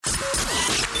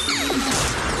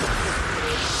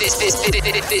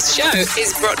This show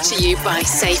is brought to you by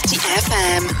Safety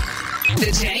FM.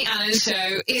 The Jay Allen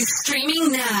Show is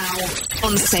streaming now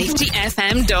on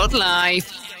safetyfm.live.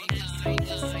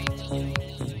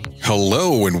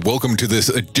 Hello and welcome to this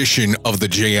edition of The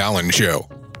Jay Allen Show.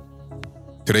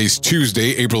 Today's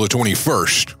Tuesday, April the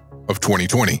 21st of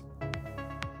 2020.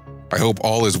 I hope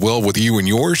all is well with you and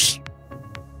yours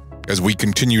as we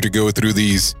continue to go through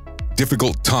these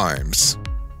difficult times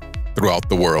throughout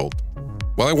the world.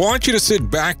 Well, I want you to sit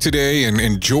back today and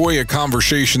enjoy a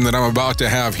conversation that I'm about to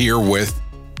have here with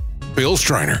Bill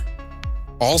Stettiner,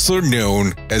 also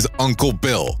known as Uncle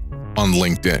Bill on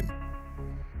LinkedIn.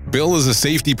 Bill is a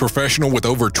safety professional with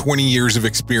over 20 years of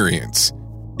experience.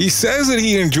 He says that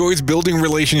he enjoys building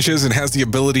relationships and has the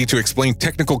ability to explain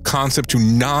technical concepts to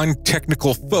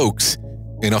non-technical folks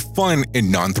in a fun and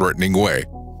non-threatening way.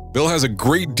 Bill has a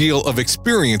great deal of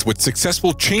experience with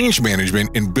successful change management,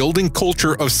 and building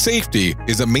culture of safety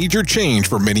is a major change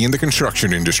for many in the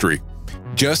construction industry,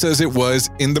 just as it was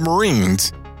in the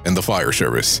Marines and the fire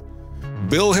service.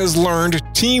 Bill has learned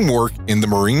teamwork in the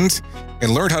Marines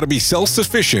and learned how to be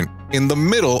self-sufficient in the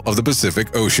middle of the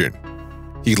Pacific Ocean.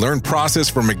 He learned process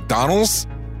from McDonald's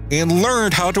and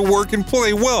learned how to work and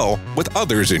play well with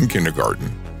others in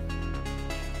kindergarten.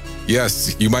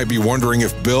 Yes, you might be wondering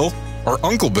if Bill or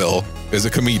Uncle Bill is a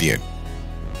comedian.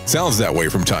 Sounds that way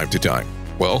from time to time.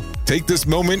 Well, take this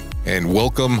moment and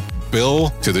welcome Bill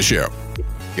to the show.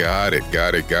 Got it.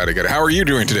 How are you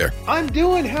doing today? I'm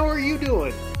doing. How are you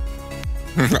doing?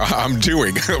 I'm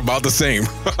doing about the same.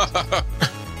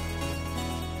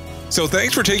 So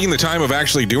thanks for taking the time of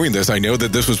actually doing this. I know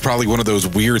that this was probably one of those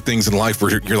weird things in life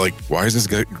where you're like, why is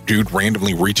this dude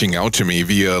randomly reaching out to me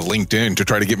via LinkedIn to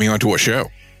try to get me onto a show?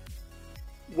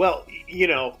 Well, you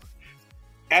know,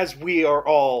 as we are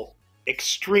all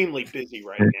extremely busy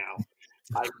right now,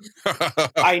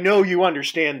 I know you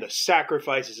understand the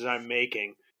sacrifices I'm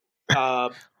making.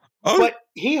 But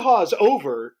he Hawes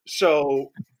over,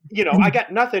 so, you know, I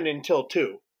got nothing until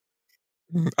 2.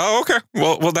 Oh, okay.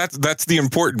 Well, that's the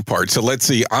important part. So let's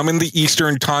see. I'm in the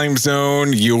Eastern time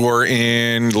zone. You're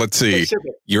in, let's see,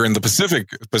 Pacific. You're in the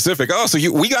Pacific. Oh, so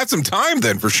we got some time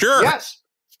then for sure. Yes.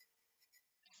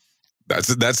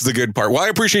 That's the good part. Well, I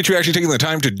appreciate you actually taking the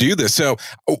time to do this. So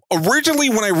originally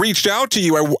when I reached out to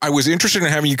you, I was interested in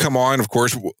having you come on. Of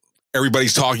course,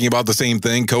 everybody's talking about the same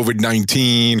thing,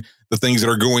 COVID-19, the things that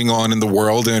are going on in the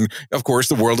world, and of course,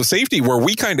 the world of safety where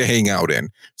we kind of hang out in.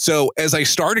 So as I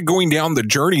started going down the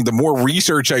journey, the more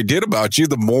research I did about you,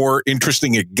 the more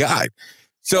interesting it got.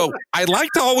 So I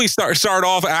like to always start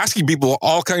off asking people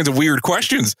all kinds of weird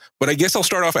questions, but I guess I'll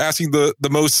start off asking the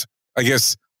most, I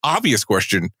guess, obvious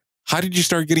question. How did you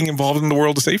start getting involved in the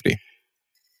world of safety?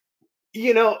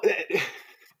 You know,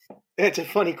 it's a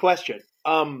funny question.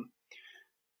 I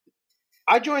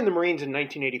joined the Marines in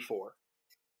 1984.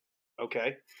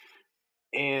 Okay.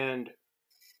 And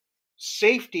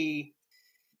safety,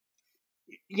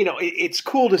 you know, it's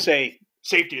cool to say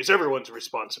safety is everyone's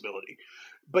responsibility,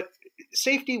 but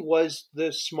safety was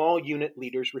the small unit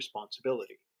leader's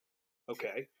responsibility.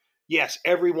 Okay. Yes,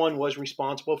 everyone was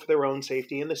responsible for their own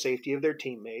safety and the safety of their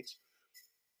teammates,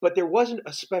 but there wasn't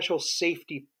a special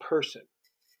safety person.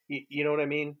 You know what I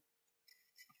mean?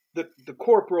 The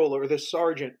corporal or the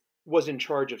sergeant was in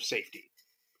charge of safety.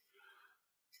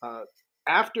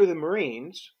 After the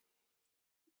Marines,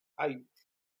 I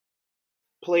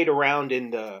played around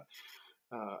in the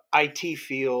IT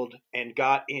field and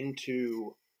got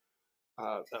into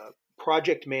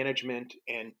project management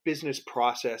and business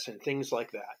process and things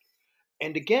like that.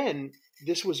 And again,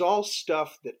 this was all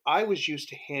stuff that I was used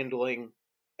to handling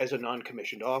as a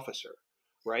non-commissioned officer,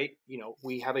 right? You know,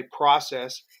 we have a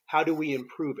process. How do we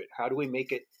improve it? How do we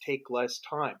make it take less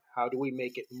time? How do we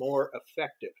make it more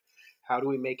effective? How do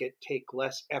we make it take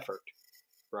less effort,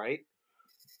 right?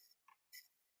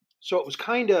 So it was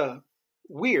kind of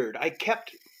weird. I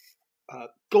kept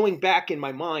going back in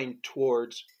my mind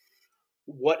towards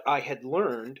what I had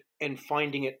learned and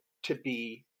finding it to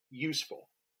be useful.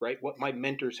 Right? What my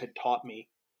mentors had taught me.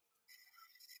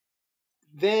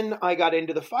 Then I got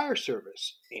into the fire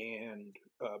service, and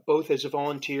both as a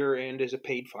volunteer and as a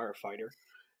paid firefighter,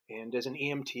 and as an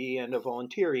EMT and a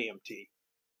volunteer EMT.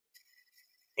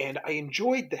 And I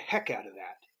enjoyed the heck out of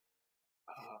that.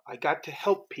 I got to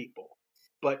help people,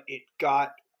 but it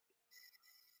got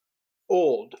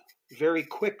old very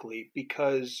quickly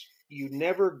because you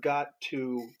never got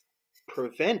to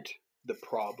prevent the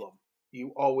problem.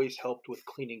 You always helped with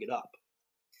cleaning it up.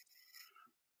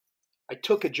 I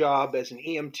took a job as an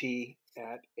EMT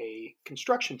at a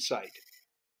construction site.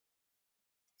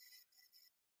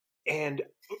 And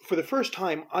for the first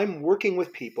time, I'm working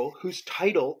with people whose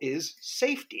title is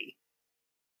safety.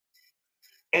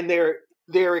 And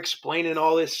they're explaining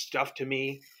all this stuff to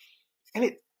me.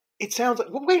 And it sounds like,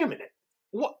 well, wait a minute.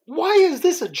 Why is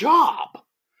this a job?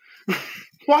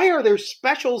 Why are there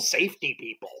special safety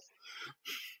people?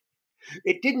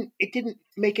 It didn't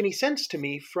make any sense to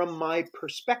me from my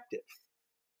perspective.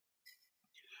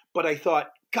 But I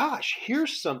thought, gosh,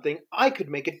 here's something I could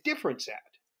make a difference at,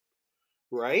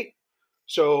 right?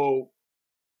 So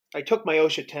I took my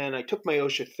OSHA 10, I took my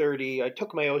OSHA 30, I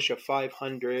took my OSHA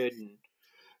 500, and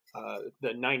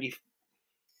the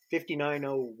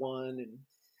 5901 and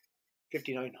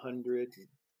 5900.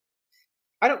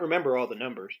 I don't remember all the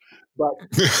numbers, but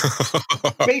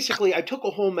basically I took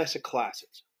a whole mess of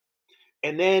classes.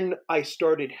 And then I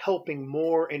started helping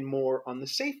more and more on the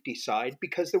safety side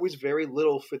because there was very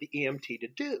little for the EMT to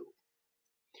do.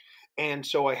 And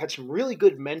so I had some really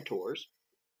good mentors,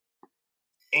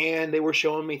 and they were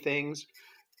showing me things.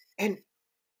 And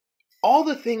all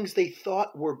the things they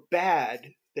thought were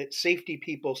bad that safety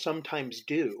people sometimes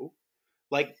do,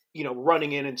 like,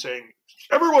 running in and saying,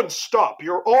 everyone stop,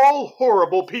 you're all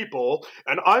horrible people,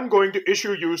 and I'm going to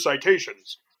issue you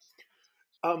citations.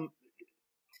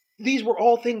 These were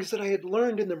all things that I had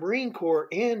learned in the Marine Corps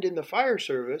and in the fire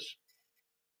service.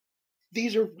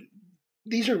 These are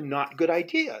not good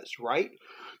ideas, right?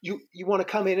 You want to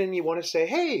come in and you want to say,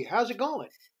 hey, how's it going?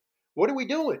 What are we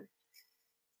doing?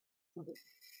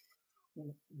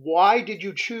 Why did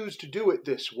you choose to do it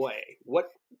this way? What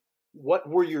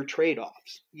were your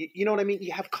trade-offs? You know what I mean?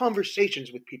 You have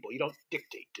conversations with people. You don't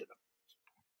dictate to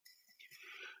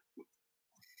them.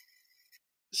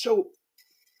 So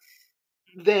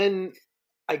then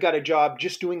I got a job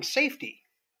just doing safety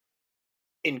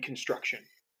in construction.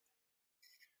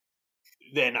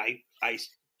 Then I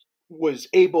was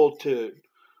able to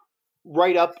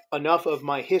write up enough of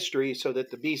my history so that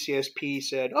the BCSP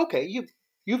said, okay,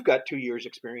 you've got 2 years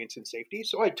experience in safety.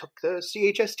 So I took the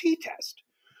CHST test.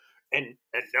 And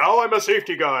now I'm a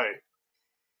safety guy.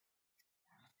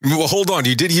 Well, hold on.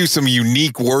 You did use some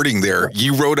unique wording there.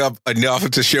 You wrote up enough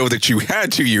to show that you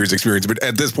had 2 years experience, but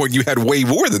at this point you had way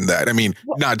more than that. I mean,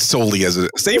 not solely as a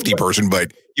safety person,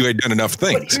 but you had done enough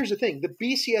things. But here's the thing. The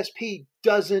BCSP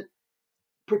doesn't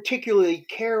particularly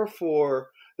care for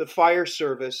the fire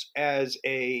service as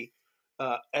an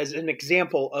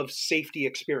example of safety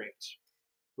experience,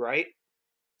 right?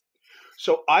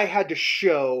 So I had to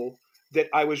show that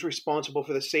I was responsible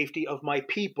for the safety of my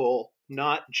people,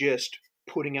 not just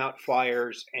putting out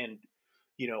fires and,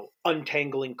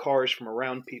 untangling cars from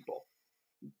around people.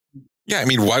 Yeah, I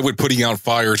mean, why would putting out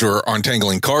fires or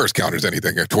untangling cars count as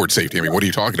anything towards safety? I mean, what are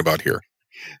you talking about here?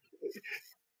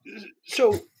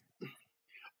 So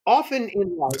often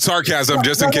in life... Sarcasm,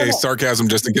 just in case. Sarcasm,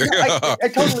 just in case. I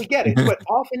totally get it. But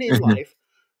often in life,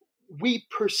 we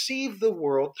perceive the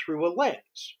world through a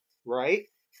lens, right?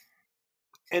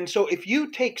 And so if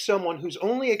you take someone whose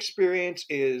only experience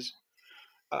with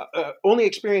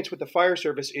the fire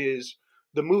service is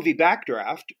the movie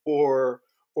Backdraft or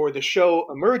the show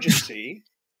Emergency,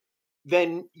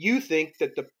 then you think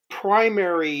that the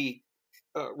primary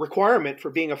requirement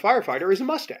for being a firefighter is a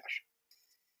mustache,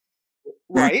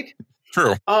 right?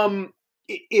 True.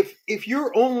 If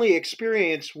your only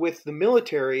experience with the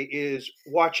military is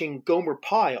watching Gomer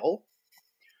Pyle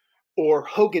or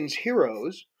Hogan's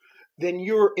Heroes, then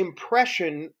your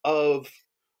impression of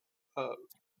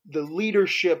the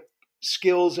leadership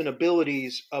skills and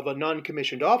abilities of a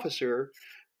non-commissioned officer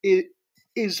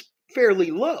is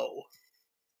fairly low,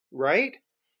 right?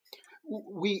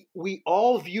 We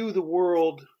all view the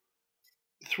world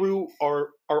through our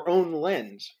own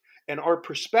lens, and our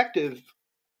perspective,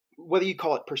 whether you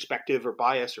call it perspective or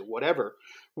bias or whatever,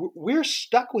 we're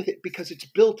stuck with it because it's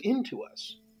built into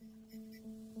us.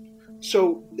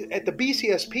 So at the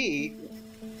BCSP,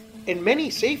 and many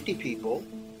safety people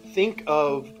think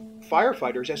of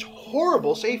firefighters as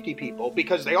horrible safety people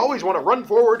because they always want to run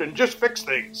forward and just fix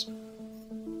things.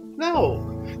 No.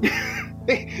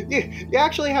 You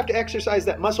actually have to exercise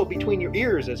that muscle between your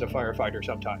ears as a firefighter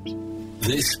sometimes.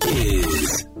 This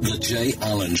is The Jay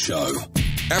Allen Show.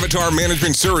 Avatar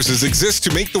Management Services exists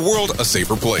to make the world a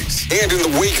safer place. And in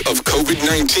the wake of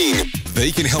COVID-19, they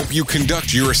can help you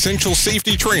conduct your essential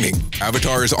safety training.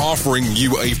 Avatar is offering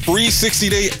you a free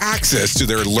 60-day access to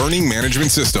their learning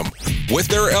management system. With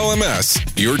their LMS,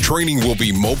 your training will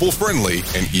be mobile-friendly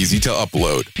and easy to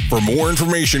upload. For more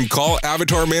information, call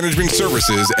Avatar Management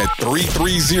Services at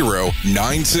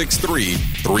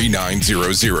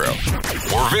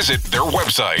 330-963-3900 or visit their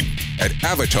website at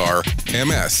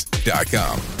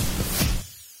avatarms.com.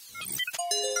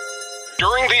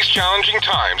 During these challenging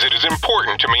times, it is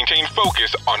important to maintain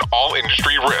focus on all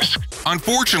industry risks.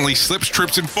 Unfortunately, slips,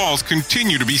 trips, and falls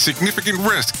continue to be significant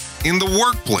risks in the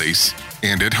workplace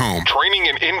and at home. Training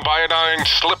in Inviodine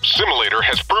Slip Simulator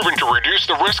has proven to reduce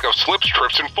the risk of slips,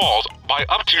 trips, and falls by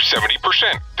up to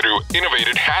 70% through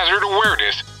innovative hazard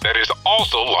awareness that is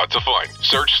also lots of fun.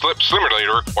 Search Slip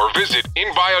Simulator or visit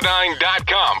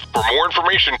Inviodine.com for more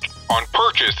information on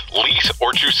purchase, lease,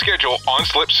 or to schedule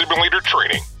on-slip simulator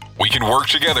training. We can work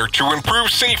together to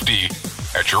improve safety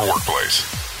at your workplace.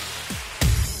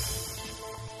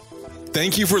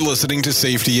 Thank you for listening to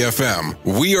Safety FM.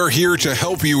 We are here to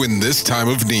help you in this time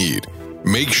of need.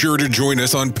 Make sure to join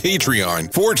us on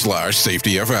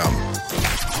Patreon.com/Safety FM.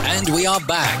 And we are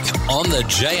back on the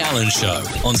Jay Allen Show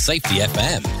on Safety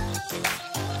FM.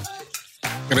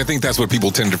 And I think that's what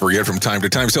people tend to forget from time to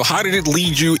time. So how did it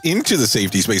lead you into the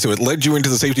safety space? So it led you into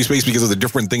the safety space because of the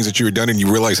different things that you had done and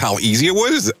you realized how easy it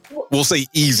was? We'll say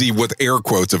easy with air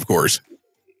quotes, of course.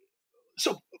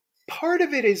 So part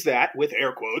of it is that, with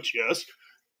air quotes, yes.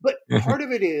 But part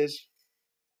of it is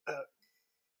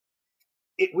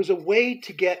it was a way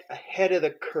to get ahead of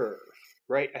the curve,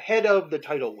 right? Ahead of the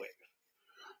tidal wave.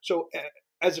 So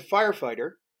as a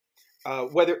firefighter,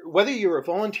 whether you're a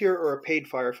volunteer or a paid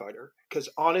firefighter, because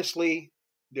honestly,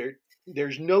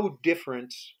 there's no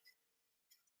difference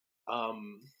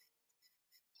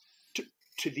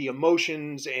to the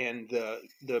emotions and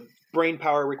the brain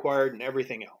power required and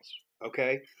everything else.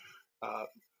 Okay,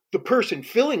 the person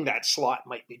filling that slot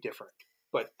might be different,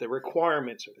 but the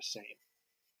requirements are the same.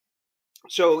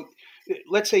 So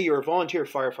let's say you're a volunteer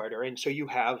firefighter, and so you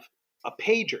have a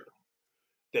pager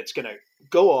that's going to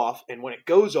go off, and when it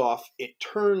goes off, it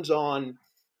turns on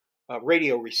a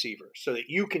radio receiver so that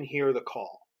you can hear the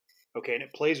call. Okay, and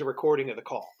it plays a recording of the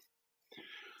call.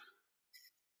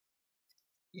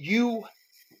 You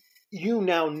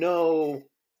now know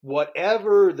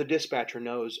whatever the dispatcher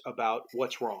knows about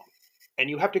what's wrong. And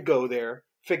you have to go there,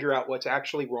 figure out what's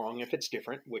actually wrong if it's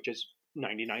different, which is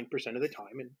 99% of the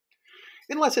time. And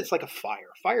unless it's like a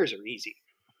fire. Fires are easy.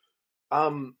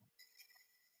 And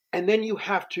then you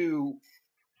have to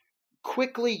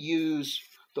quickly use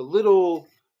the little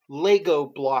Lego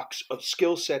blocks of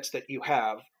skill sets that you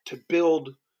have to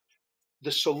build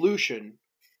the solution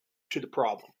to the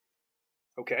problem.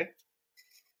 Okay?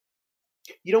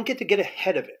 You don't get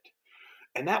ahead of it.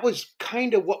 And that was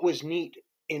kind of what was neat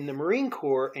in the Marine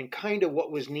Corps and kind of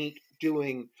what was neat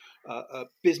doing a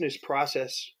business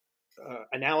process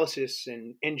analysis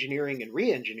and engineering and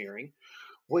re-engineering,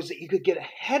 was that you could get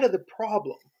ahead of the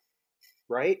problem,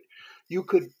 right? You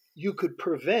could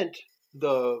prevent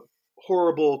the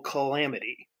horrible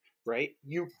calamity, right?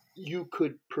 You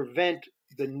could prevent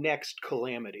the next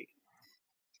calamity.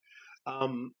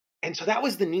 And so that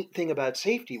was the neat thing about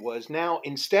safety, was now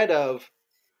instead of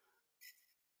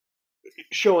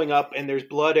showing up and there's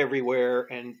blood everywhere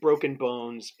and broken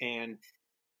bones and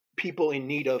people in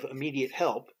need of immediate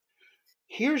help,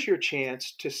 here's your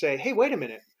chance to say, hey, wait a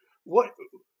minute. What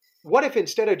if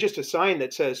instead of just a sign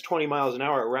that says 20 miles an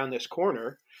hour around this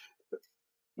corner,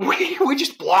 we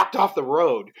just blocked off the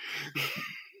road?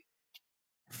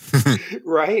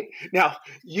 Right? Now,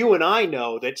 you and I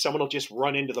know that someone will just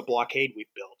run into the blockade we've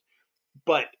built.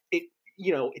 But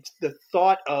it's the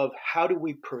thought of how do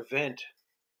we prevent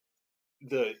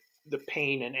the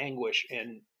pain and anguish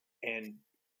and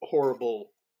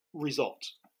horrible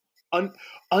results,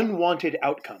 unwanted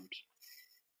outcomes.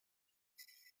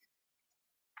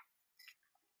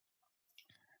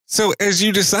 So as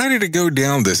you decided to go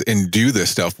down this and do this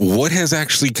stuff, what has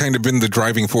actually kind of been the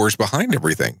driving force behind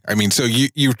everything? I mean, so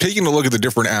you've taken a look at the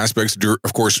different aspects.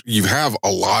 Of course, you have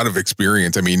a lot of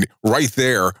experience. I mean, right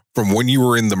there, from when you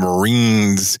were in the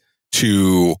Marines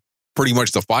to pretty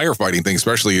much the firefighting thing,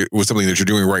 especially with something that you're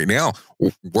doing right now,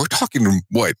 we're talking,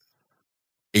 what,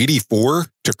 84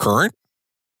 to current?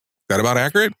 Is that about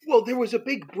accurate? Well, there was a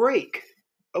big break.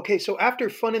 Okay, so after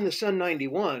Fun in the Sun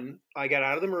 91, I got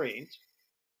out of the Marines.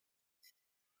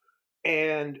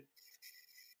 And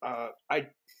I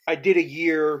did a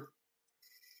year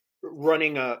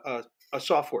running a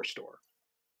software store.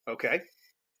 Okay,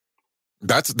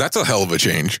 that's a hell of a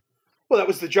change. Well, that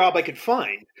was the job I could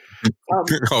find.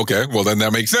 Okay, well then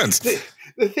that makes sense.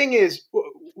 The thing is,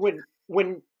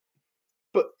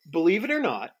 but believe it or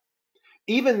not,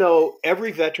 even though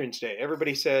every Veterans Day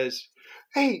everybody says,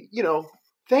 "Hey,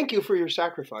 thank you for your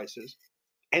sacrifices,"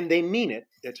 and they mean it.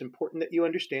 It's important that you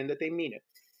understand that they mean it.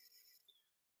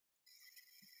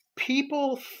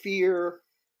 People fear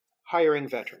hiring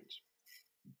veterans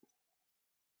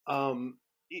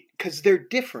because they're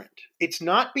different. It's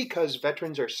not because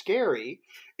veterans are scary.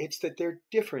 It's that they're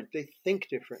different. They think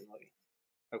differently.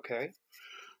 Okay.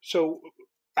 So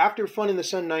after Fun in the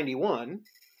Sun 91,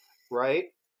 right,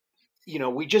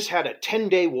 we just had a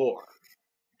 10-day war.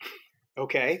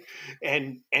 Okay.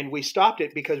 And we stopped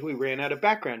it because we ran out of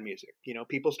background music.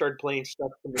 People started playing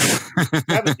stuff from the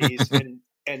 70s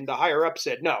and the higher up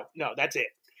said, no, that's it.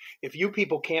 If you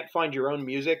people can't find your own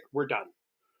music, we're done.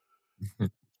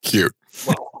 Cute.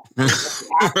 Well,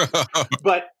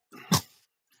 but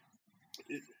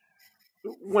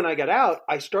when I got out,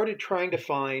 I started trying to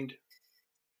find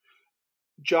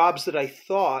jobs that I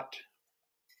thought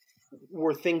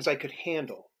were things I could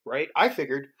handle, right? I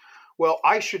figured, well,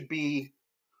 I should be,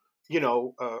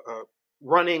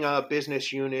 running a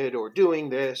business unit or doing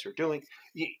this or doing,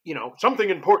 something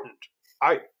important.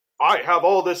 I have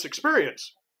all this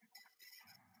experience.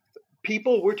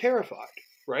 People were terrified,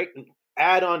 right? And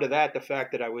add on to that the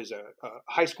fact that I was a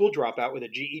high school dropout with a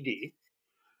GED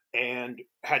and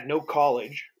had no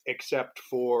college except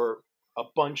for a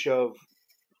bunch of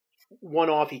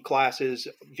one-offy classes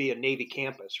via Navy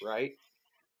campus, right?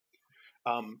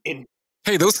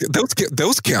 Hey, those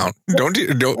count. Don't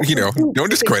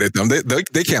discredit them.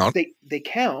 They count. They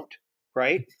count,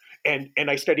 right? And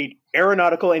I studied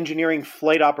aeronautical engineering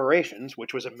flight operations,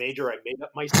 which was a major I made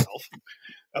up myself.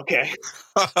 Okay.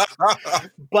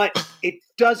 But it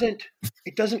doesn't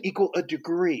equal a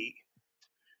degree,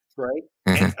 right?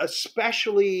 Mm-hmm. And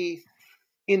especially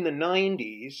in the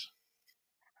 90s,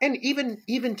 and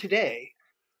even today,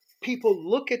 people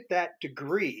look at that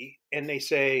degree and they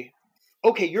say,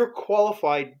 okay, you're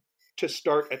qualified to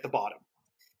start at the bottom.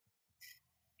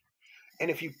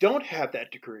 And if you don't have that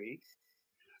degree,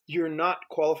 you're not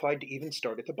qualified to even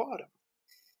start at the bottom.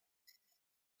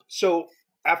 So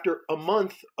after a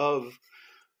month of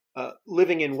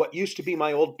living in what used to be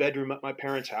my old bedroom at my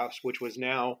parents' house, which was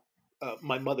now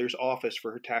my mother's office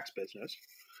for her tax business,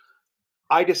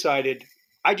 I decided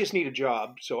I just need a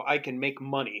job so I can make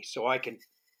money, so I can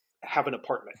have an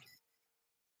apartment,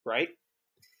 right?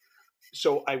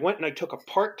 So I went and I took a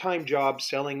part-time job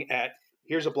selling at,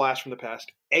 here's a blast from the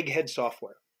past, Egghead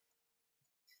Software.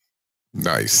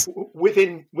 Nice.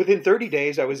 Within 30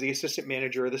 days, I was the assistant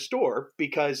manager of the store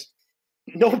because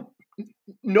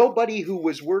nobody who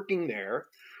was working there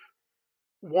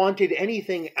wanted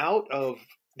anything out of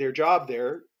their job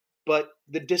there but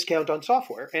the discount on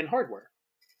software and hardware.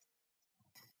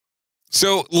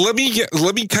 So let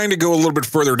me kind of go a little bit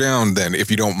further down then,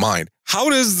 if you don't mind.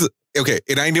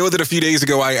 And I know that a few days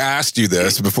ago I asked you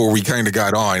this before we kind of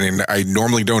got on, and I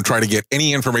normally don't try to get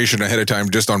any information ahead of time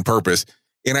just on purpose.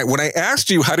 And when I asked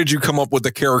you, how did you come up with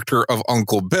the character of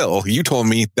Uncle Bill? You told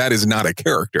me that is not a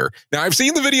character. Now I've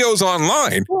seen the videos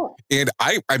online, and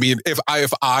I mean, if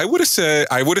I would have said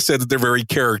that they're very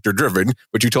character driven,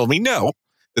 but you told me no,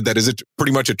 that is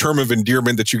pretty much a term of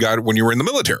endearment that you got when you were in the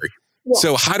military. Well,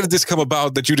 so how did this come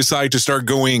about that you decided to start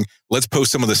going, let's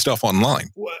post some of this stuff online?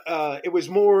 It was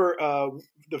more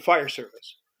the fire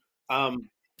service.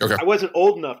 Okay. I wasn't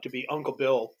old enough to be Uncle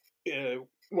Bill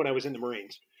when I was in the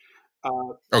Marines.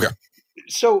 Okay.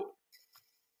 So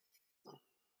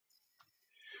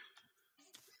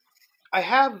I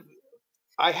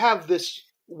have this,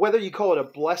 whether you call it a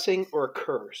blessing or a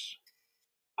curse,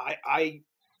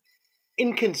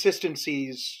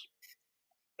 inconsistencies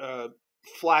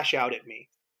flash out at me,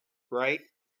 right?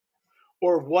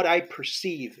 Or what I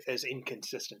perceive as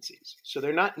inconsistencies. So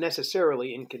they're not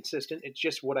necessarily inconsistent. It's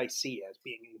just what I see as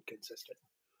being inconsistent.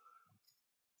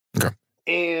 Okay.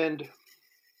 And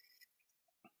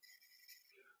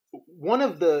one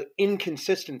of the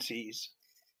inconsistencies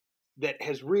that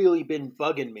has really been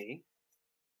bugging me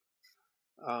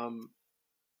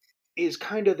is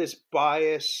kind of this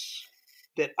bias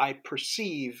that I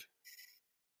perceive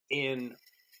in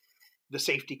the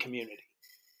safety community.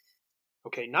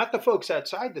 Okay, not the folks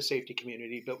outside the safety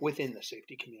community, but within the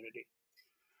safety community.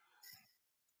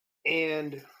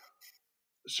 And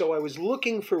so I was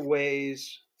looking for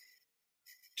ways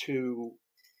to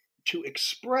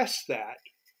express that,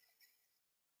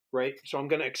 right? So I'm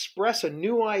going to express a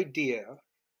new idea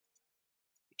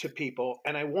to people,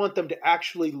 and I want them to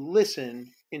actually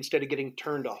listen instead of getting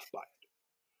turned off by it.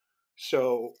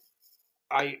 So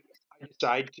I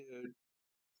decided to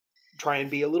try and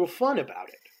be a little fun about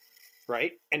it,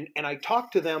 right? And I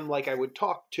talk to them like I would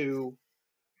talk to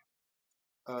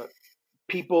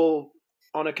people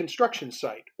on a construction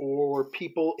site, or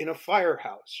people in a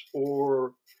firehouse,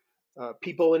 or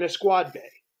people in a squad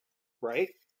bay, right?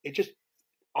 It's just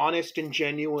honest and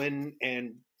genuine,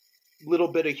 and a little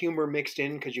bit of humor mixed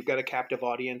in because you've got a captive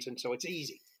audience, and so it's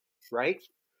easy, right?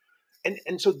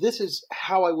 And so this is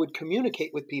how I would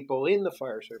communicate with people in the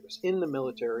fire service, in the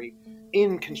military,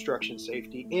 in construction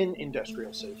safety, in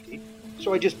industrial safety,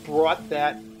 So I just brought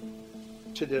that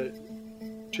to the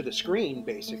screen,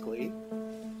 basically,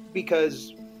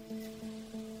 because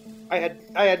I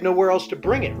had nowhere else to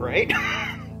bring it, right?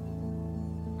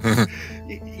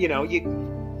 You know, you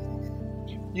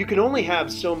can only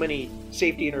have so many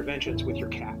safety interventions with your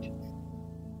cat.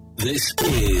 This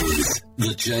is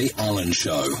the Jay Allen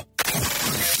Show.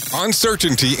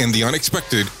 Uncertainty and the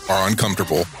unexpected are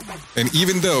uncomfortable. And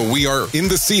even though we are in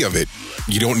the sea of it,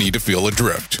 you don't need to feel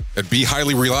adrift. At Be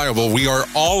Highly Reliable, we are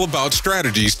all about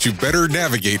strategies to better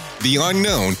navigate the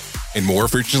unknown and more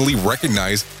efficiently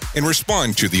recognize and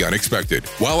respond to the unexpected.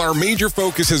 While our major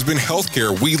focus has been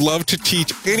healthcare, we love to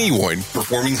teach anyone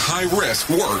performing high-risk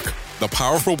work the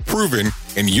powerful, proven,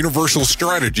 and universal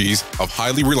strategies of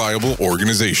highly reliable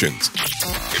organizations.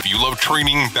 If you love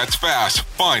training that's fast,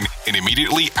 fun, and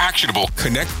immediately actionable,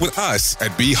 connect with us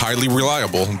at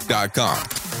BeHighlyReliable.com.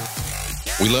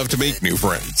 We love to make new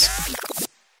friends.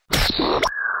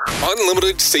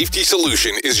 Unlimited Safety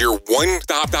Solution is your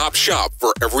one-stop shop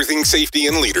for everything safety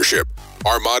and leadership.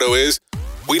 Our motto is,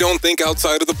 we don't think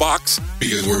outside of the box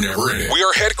because we're never in it. We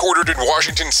are headquartered in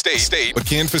Washington State, but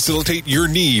can facilitate your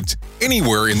needs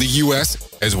anywhere in the U.S.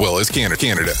 as well as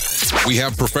Canada. We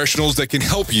have professionals that can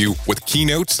help you with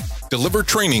keynotes, deliver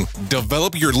training,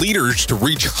 develop your leaders to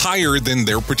reach higher than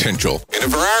their potential in a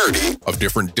variety of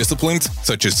different disciplines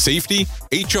such as safety,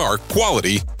 HR,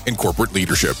 quality, and corporate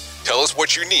leadership. Tell us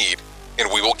what you need, and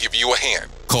we will give you a hand.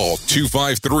 Call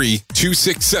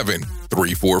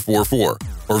 253-267-3444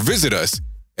 or visit us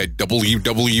at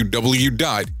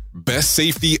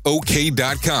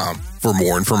www.bestsafetyok.com for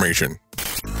more information.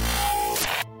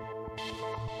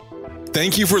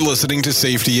 Thank you for listening to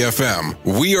Safety FM.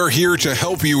 We are here to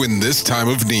help you in this time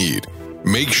of need.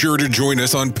 Make sure to join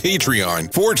us on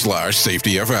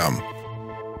Patreon/Safety FM.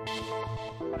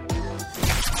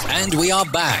 And we are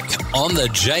back on the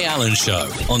Jay Allen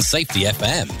Show on Safety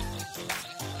FM.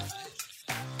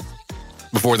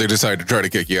 Before they decide to try to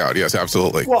kick you out. Yes,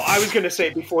 absolutely. Well, I was going to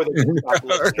say before they stop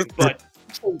listening, but...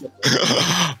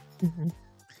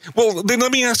 Well, then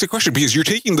let me ask a question, because you're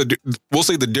taking we'll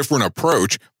say the different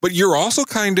approach, but you're also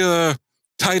kind of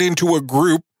tied into a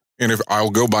group, and if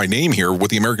I'll go by name here,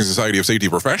 with the American Society of Safety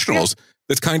Professionals,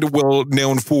 that's kind of well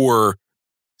known for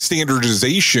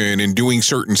standardization and doing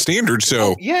certain standards.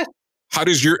 So yes. How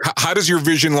does your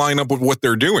vision line up with what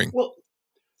they're doing? Well,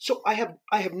 so I have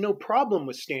no problem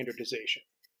with standardization,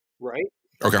 right?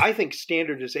 Okay. I think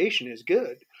standardization is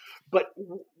good, but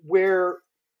where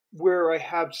I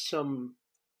have some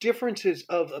differences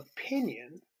of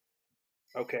opinion,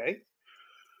 okay,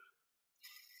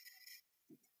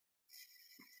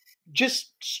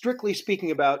 just strictly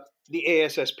speaking about the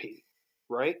ASSP,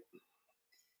 right?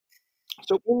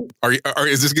 So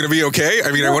is this going to be okay?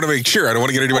 I mean, I want to make sure. I don't want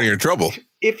to get anybody in trouble.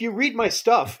 If you read my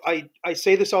stuff, I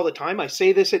say this all the time. I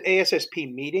say this at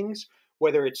ASSP meetings,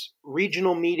 whether it's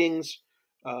regional meetings,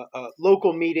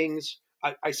 local meetings.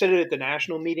 I said it at the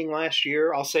national meeting last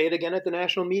year. I'll say it again at the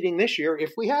national meeting this year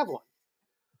if we have one.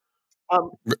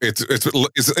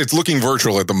 It's looking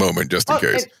virtual at the moment, just in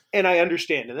case. And I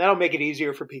understand, and that'll make it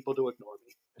easier for people to ignore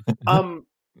me.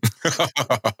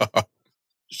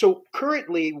 So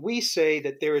currently, we say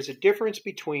that there is a difference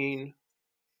between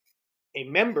a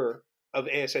member of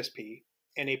ASSP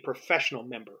and a professional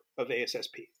member of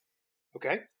ASSP.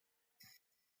 Okay?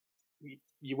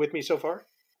 You with me so far?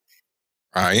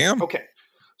 I am. Okay.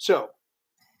 So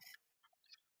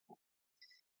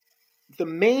the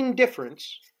main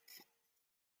difference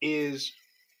is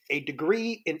a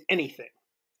degree in anything.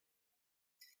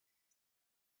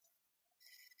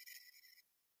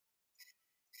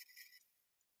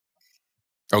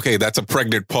 Okay, that's a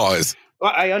pregnant pause.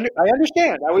 Well, I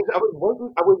understand. I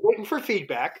was waiting for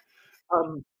feedback.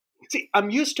 See, I'm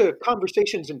used to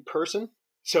conversations in person,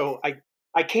 so I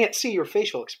can't see your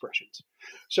facial expressions.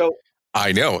 So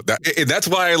I know that's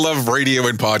why I love radio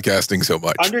and podcasting so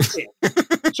much. Understand.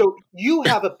 So you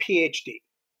have a PhD,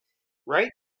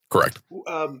 right? Correct.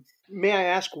 May I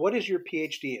ask, what is your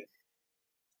PhD in?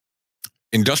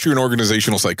 Industrial and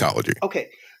organizational psychology. Okay.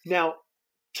 Now,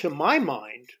 to my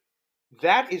mind,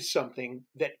 that is something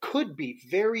that could be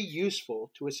very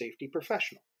useful to a safety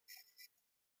professional.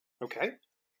 Okay.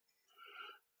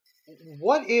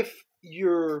 What if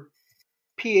your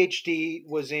PhD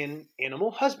was in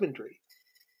animal husbandry?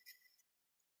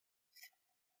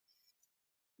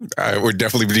 I would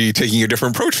definitely be taking a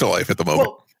different approach to life at the moment.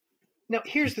 Well, now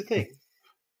here's the thing.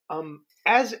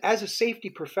 As a safety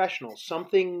professional,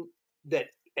 something that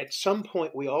at some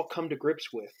point we all come to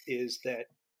grips with is that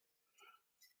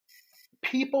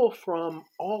people from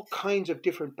all kinds of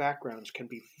different backgrounds can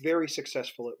be very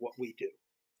successful at what we do.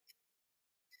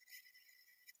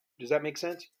 Does that make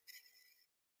sense?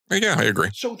 Yeah, I agree.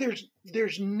 So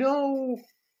there's no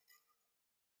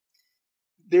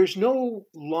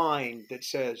line that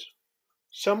says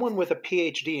someone with a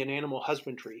PhD in animal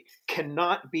husbandry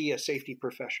cannot be a safety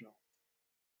professional,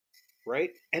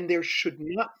 right? And there should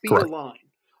not be a Correct. line.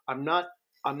 I'm not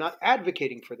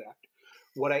advocating for that.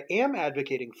 What I am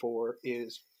advocating for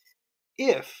is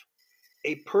if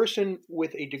a person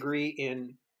with a degree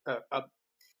in a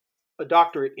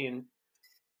doctorate in,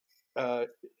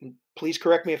 please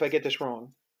correct me if I get this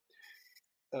wrong,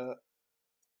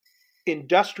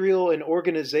 industrial and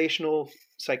organizational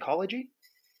psychology.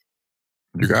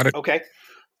 You got it. Okay.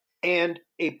 And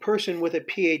a person with a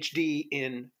PhD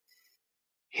in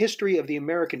history of the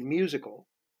American musical,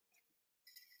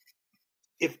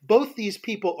 if both these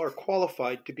people are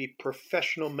qualified to be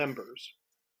professional members,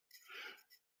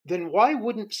 then why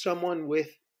wouldn't someone with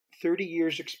 30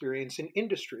 years experience in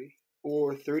industry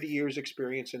or 30 years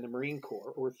experience in the Marine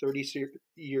Corps or 30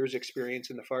 years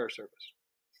experience in the fire service?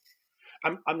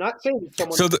 I'm not saying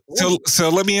that someone. So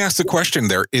let me ask the question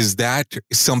there. Is that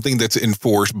something that's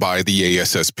enforced by the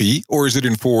ASSP or is it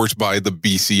enforced by the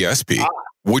BCSP?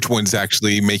 Which one's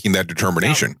actually making that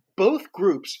determination? Now, both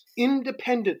groups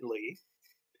independently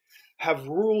have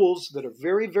rules that are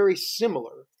very, very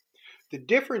similar. The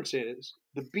difference is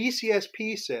the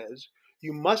BCSP says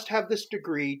you must have this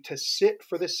degree to sit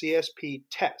for the CSP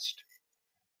test.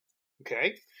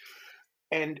 Okay?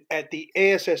 And at the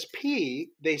ASSP,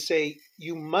 they say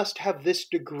you must have this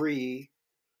degree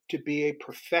to be a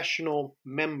professional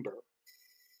member.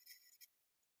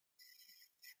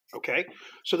 Okay?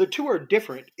 So the two are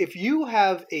different. If you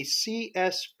have a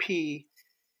CSP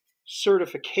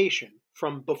certification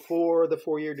from before the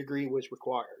 4-year degree was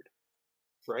required,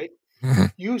 right? Mm-hmm.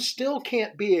 You still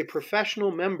can't be a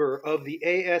professional member of the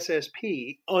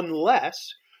ASSP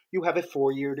unless you have a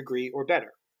 4-year degree or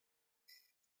better.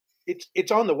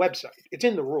 It's on the website. It's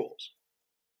in the rules.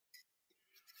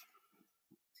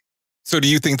 So do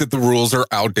you think that the rules are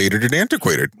outdated and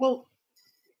antiquated? Well,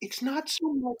 it's not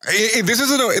so much. This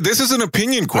is an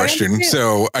opinion question.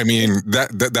 So, I mean,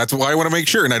 that's why I want to make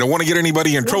sure. And I don't want to get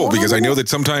anybody in trouble because I know that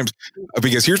sometimes,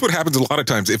 because here's what happens a lot of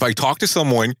times. If I talk to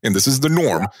someone, and this is the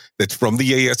norm, that's from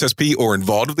the ASSP or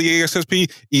involved with the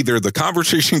ASSP, either the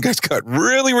conversation gets cut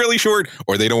really, really short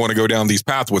or they don't want to go down these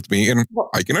paths with me. And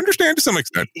I can understand to some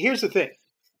extent. Here's the thing.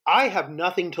 I have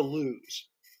nothing to lose,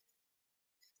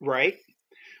 right?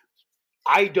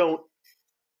 I don't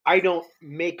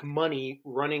make money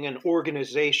running an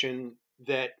organization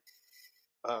that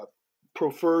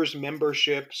prefers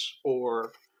memberships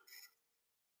or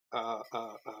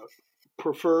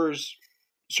prefers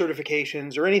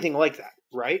certifications or anything like that,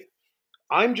 right?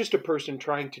 I'm just a person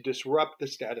trying to disrupt the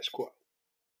status quo.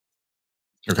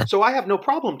 Okay. So I have no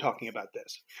problem talking about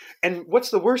this. And what's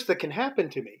the worst that can happen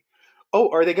to me? Oh,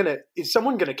 is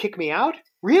someone going to kick me out?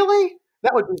 Really?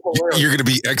 That would be hilarious. You're going to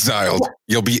be exiled. Yeah.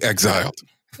 You'll be exiled.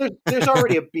 There's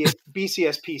already a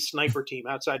BCSP sniper team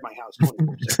outside my house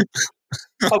 24/7.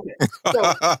 Okay.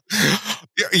 So,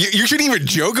 you shouldn't even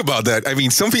joke about that. I mean,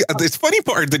 it's funny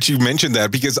part that you mentioned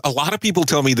that because a lot of people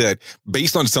tell me that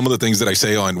based on some of the things that I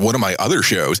say on one of my other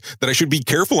shows that I should be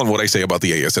careful on what I say about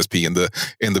the ASSP and the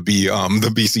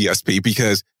BCSP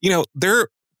because, you know,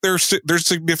 there's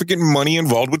significant money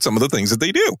involved with some of the things that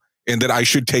they do. And that I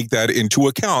should take that into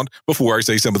account before I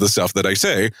say some of the stuff that I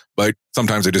say. But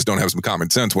sometimes I just don't have some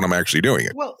common sense when I'm actually doing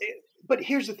it. Well, but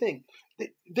here's the thing.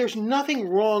 There's nothing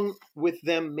wrong with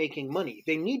them making money.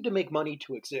 They need to make money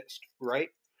to exist, right?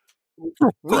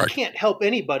 We can't help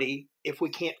anybody if we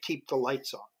can't keep the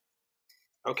lights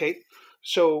on. Okay?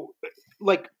 So,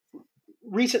 like,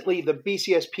 recently the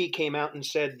BCSP came out and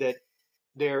said that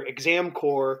their exam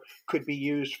core could be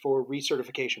used for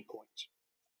recertification points,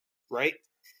 right?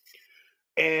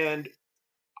 And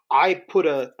I put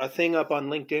a thing up on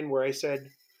LinkedIn where I said,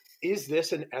 is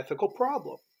this an ethical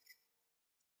problem?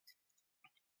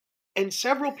 And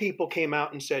several people came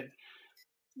out and said,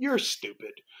 you're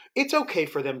stupid. It's okay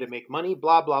for them to make money,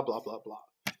 blah, blah, blah, blah, blah.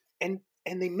 And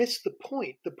they missed the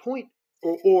point. The point,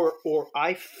 or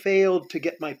I failed to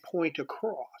get my point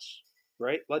across,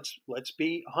 right? Let's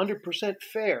be 100%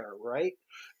 fair, right?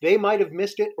 They might have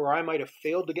missed it, or I might have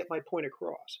failed to get my point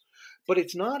across. But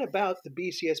it's not about the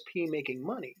BCSP making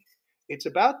money. It's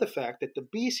about the fact that the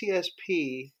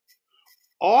BCSP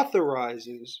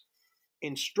authorizes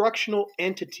instructional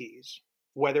entities,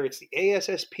 whether it's the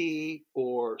ASSP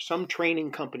or some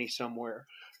training company somewhere,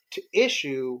 to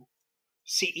issue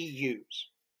CEUs.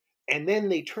 And then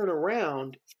they turn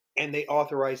around and they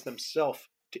authorize themselves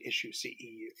to issue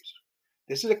CEUs.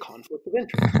 This is a conflict of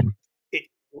interest. It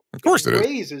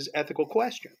raises ethical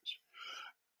questions.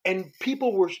 And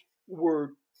people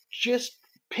were just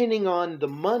pinning on the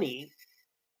money.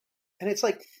 And it's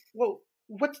like, well,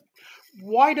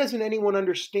 why doesn't anyone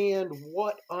understand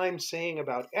what I'm saying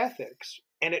about ethics?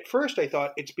 And at first I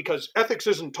thought it's because ethics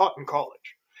isn't taught in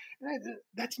college. And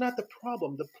that's not the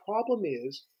problem. The problem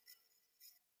is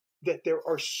that there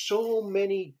are so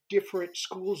many different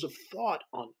schools of thought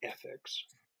on ethics.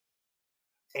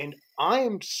 And I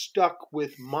am stuck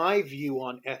with my view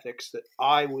on ethics that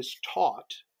I was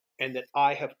taught and that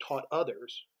I have taught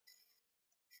others.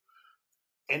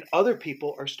 And other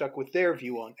people are stuck with their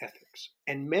view on ethics.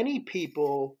 And many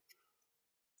people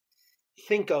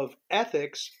think of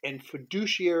ethics and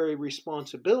fiduciary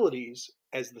responsibilities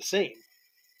as the same.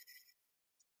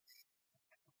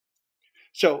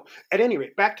 So, at any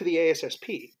rate, back to the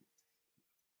ASSP.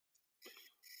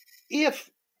 If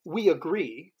we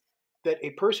agree that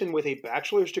a person with a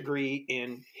bachelor's degree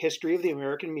in history of the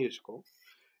American musical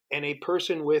and a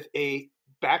person with a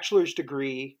bachelor's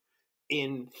degree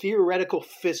in theoretical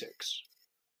physics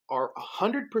are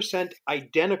 100%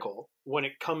 identical when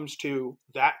it comes to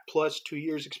that plus 2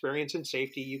 years experience in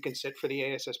safety, you can sit for the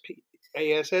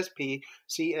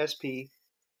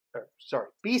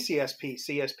BCSP,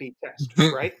 CSP test,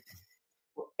 right?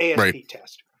 ASP right.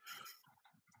 test.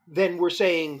 Then we're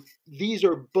saying these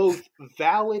are both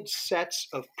valid sets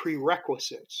of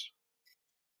prerequisites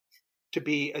to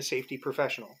be a safety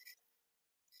professional.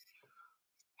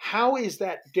 How is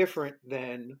that different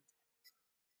than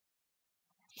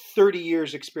 30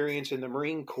 years experience in the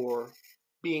Marine Corps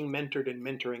being mentored and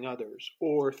mentoring others,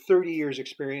 or 30 years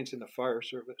experience in the fire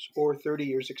service, or 30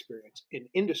 years experience in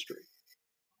industry?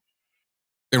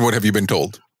 And what have you been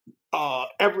told?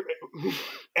 At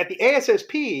the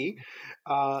ASSP,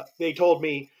 they told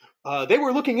me they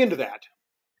were looking into that,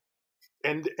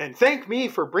 and thank me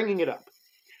for bringing it up.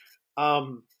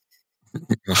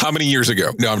 How many years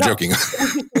ago? No, I'm joking.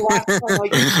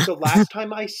 The last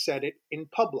time I said it in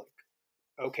public.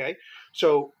 Okay,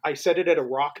 so I said it at a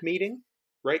ROC meeting,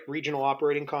 right? Regional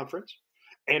Operating Conference,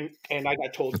 and I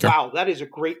got told, okay. Wow, that is a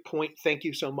great point. Thank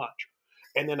you so much.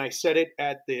 And then I said it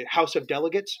at the House of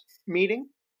Delegates meeting,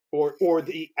 or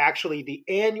the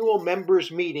annual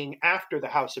members meeting after the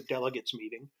House of Delegates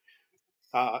meeting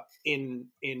in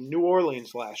New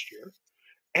Orleans last year.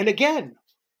 And again,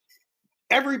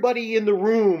 everybody in the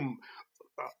room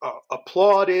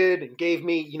applauded and gave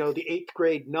me, the 8th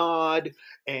grade nod,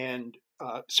 and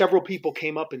several people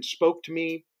came up and spoke to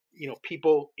me,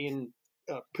 people in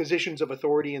positions of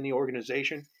authority in the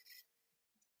organization.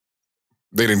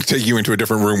 They didn't take you into a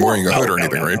different room wearing a hood or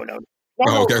anything, right? No.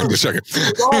 Oh, okay, just a second.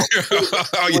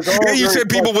 You said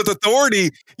people with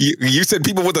authority. You said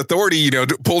people with authority,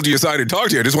 pulled you aside and talked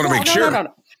to you. I just want to make sure. No.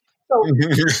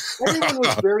 So everyone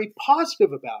was very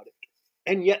positive about it,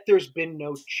 and yet there's been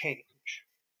no change.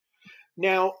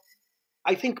 Now,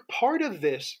 I think part of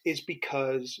this is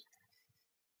because,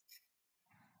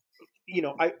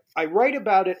 I write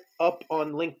about it up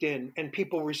on LinkedIn, and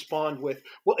people respond with,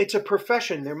 well, it's a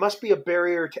profession. There must be a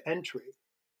barrier to entry.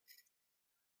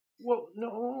 Well,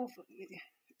 no.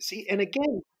 See, and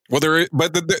again. Well,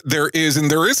 there is and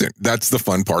there isn't. That's the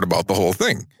fun part about the whole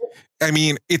thing. I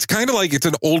mean, it's kind of like it's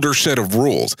an older set of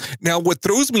rules. Now, what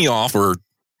throws me off or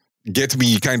gets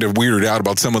me kind of weirded out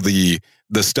about some of the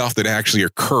stuff that actually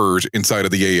occurs inside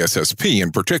of the ASSP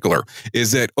in particular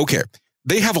is that, okay,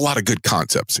 they have a lot of good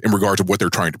concepts in regards to what they're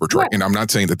trying to portray. And I'm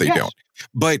not saying that they don't.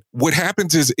 But what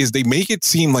happens is they make it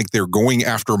seem like they're going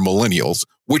after millennials,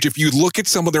 which if you look at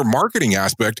some of their marketing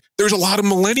aspect, there's a lot of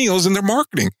millennials in their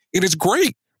marketing. It is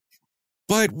great.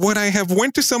 But when I have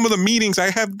went to some of the meetings, I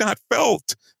have not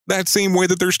felt that same way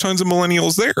that there's tons of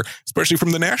millennials there, especially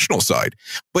from the national side.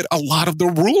 But a lot of the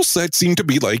rule sets seem to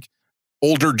be like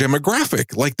older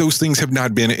demographic, like those things have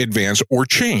not been advanced or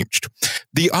changed.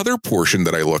 The other portion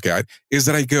that I look at is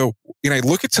that I go and I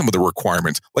look at some of the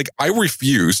requirements. Like I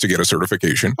refuse to get a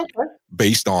certification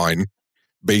based on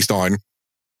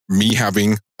me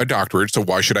having a doctorate. So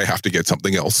why should I have to get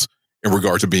something else in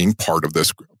regards to being part of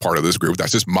this group?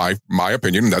 That's just my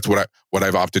opinion. And that's what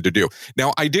I've opted to do.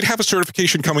 Now, I did have a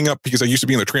certification coming up because I used to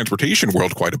be in the transportation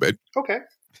world quite a bit. Okay.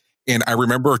 And I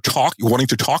remember wanting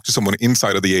to talk to someone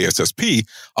inside of the ASSP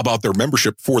about their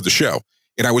membership for the show.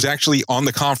 And I was actually on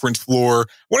the conference floor.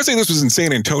 I want to say this was in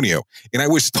San Antonio. And I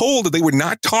was told that they would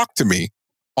not talk to me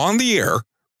on the air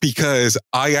because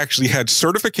I actually had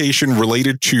certification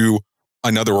related to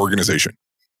another organization.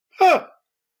 Huh.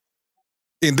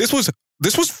 And this was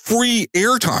free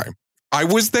airtime. I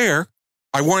was there.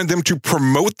 I wanted them to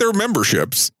promote their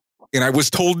memberships. And I was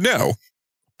told no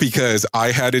because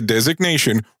I had a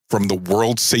designation from the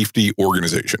World Safety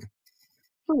Organization.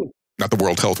 not the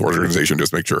World Health Organization,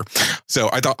 just make sure. So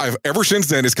I thought ever since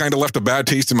then, it's kind of left a bad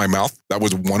taste in my mouth. That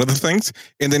was one of the things.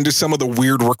 And then just some of the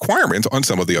weird requirements on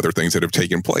some of the other things that have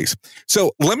taken place.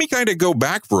 So let me kind of go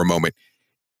back for a moment.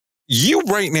 You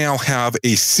right now have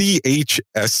a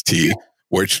CHST,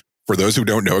 which for those who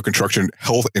don't know, a construction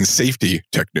health and safety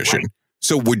technician. Right.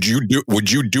 So would you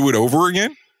do it over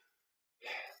again?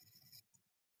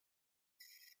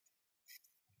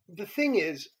 The thing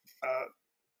is,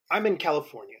 I'm in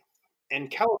California,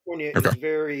 and California is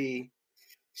very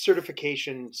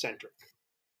certification centric.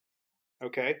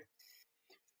 Okay.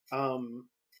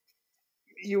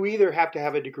 You either have to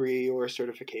have a degree or a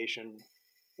certification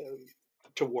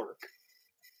to work.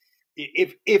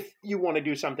 If you want to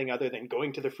do something other than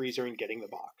going to the freezer and getting the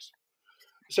box.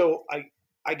 So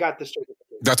I got the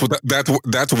certification.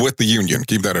 That's with the union.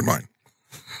 Keep that in mind.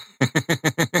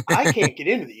 I can't get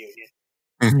into the union.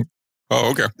 Mm-hmm. Oh,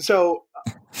 okay. So,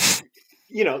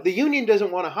 the union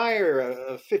doesn't want to hire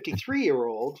a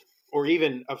 53-year-old or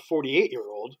even a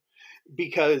 48-year-old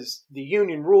because the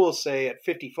union rules say at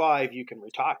 55 you can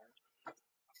retire.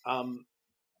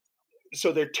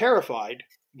 So they're terrified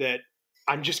that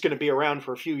I'm just going to be around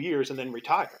for a few years and then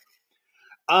retire.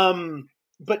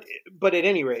 But at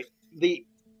any rate,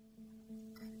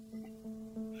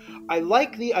 I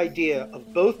like the idea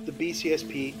of both the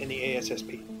BCSP and the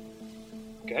ASSP.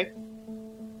 Okay?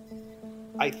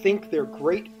 I think they're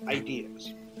great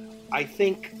ideas. I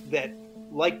think that,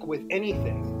 like with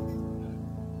anything,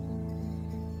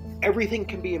 everything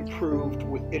can be improved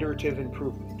with iterative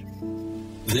improvement.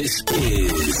 This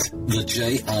is The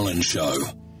Jay Allen Show.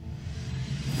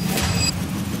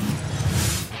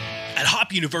 At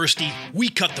Hop University, we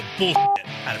cut the bullshit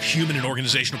out of human and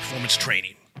organizational performance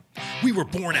training. We were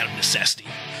born out of necessity.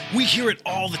 We hear it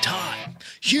all the time.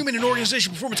 Human and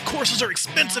organizational performance courses are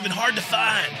expensive and hard to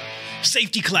find.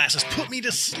 Safety classes put me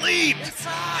to sleep.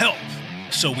 Help.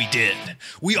 So we did.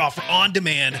 We offer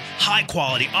on-demand,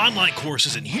 high-quality online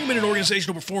courses in human and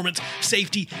organizational performance,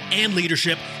 safety, and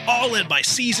leadership, all led by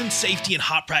seasoned safety and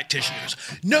HOP practitioners.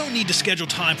 No need to schedule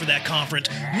time for that conference,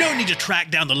 no need to track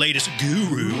down the latest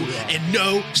guru, and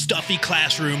no stuffy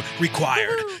classroom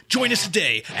required. Join us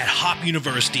today at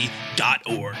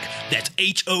hopuniversity.org. That's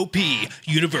HOP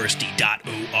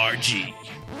university.org.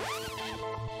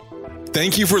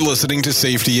 Thank you for listening to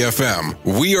Safety FM.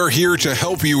 We are here to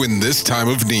help you in this time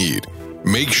of need.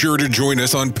 Make sure to join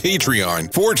us on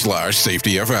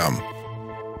Patreon.com/Safety FM.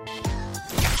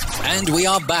 And we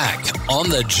are back on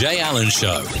The Jay Allen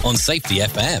Show on Safety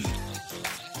FM.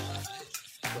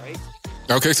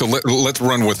 Okay, so let's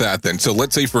run with that then. So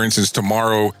let's say, for instance,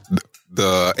 tomorrow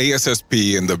the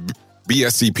ASSP and the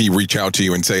BSCP reach out to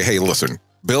you and say, hey, listen,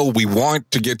 Bill, we want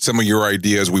to get some of your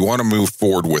ideas. We want to move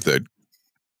forward with it.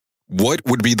 What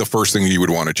would be the first thing you would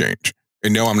want to change?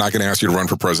 And no, I'm not going to ask you to run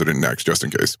for president next, just in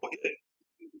case.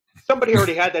 Somebody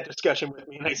already had that discussion with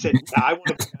me, and I said, I want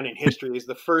to be down in history as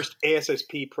the first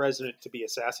ASSP president to be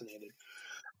assassinated.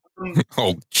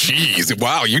 Oh, geez.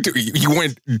 Wow. You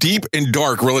went deep and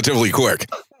dark relatively quick.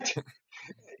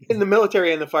 In the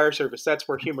military and the fire service, that's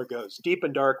where humor goes. Deep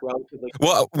and dark, relatively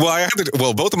quick.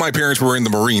 Well, both of my parents were in the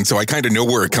Marines, so I kind of know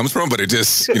where it comes from, but it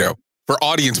just, for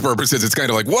audience purposes, it's kind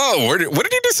of like, whoa, what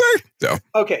did you just say? So.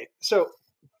 Okay, so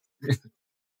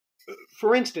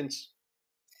for instance,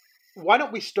 why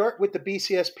don't we start with the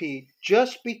BCSP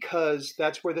just because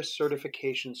that's where the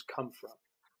certifications come from?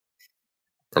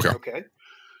 Okay.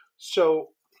 So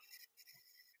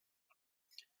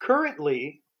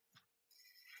currently,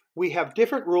 we have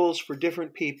different rules for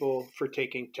different people for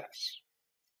taking tests,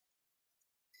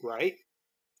 right?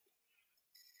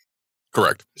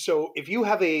 Correct. So if you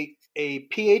have a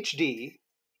PhD,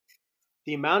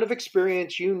 the amount of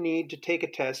experience you need to take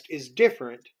a test is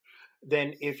different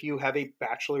than if you have a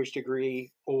bachelor's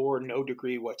degree or no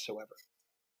degree whatsoever.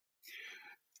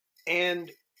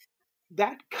 And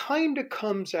that kind of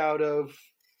comes out of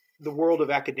the world of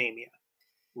academia,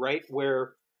 right?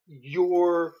 Where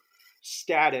your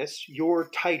status, your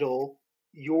title,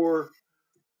 your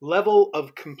level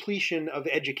of completion of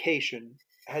education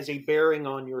has a bearing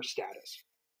on your status.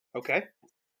 Okay?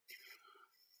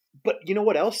 But you know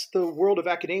what else the world of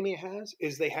academia has?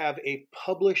 Is they have a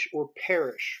publish or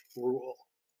perish rule.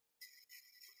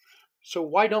 So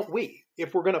why don't we?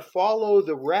 If we're going to follow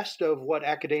the rest of what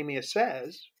academia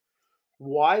says,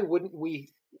 why wouldn't we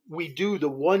do the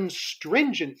one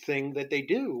stringent thing that they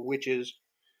do, which is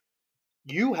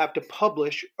you have to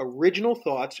publish original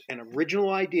thoughts and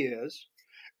original ideas,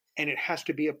 and it has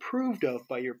to be approved of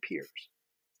by your peers.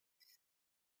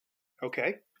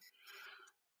 Okay?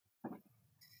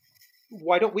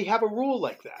 Why don't we have a rule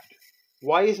like that?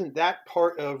 Why isn't that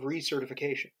part of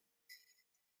recertification?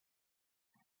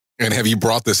 And have you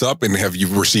brought this up and have you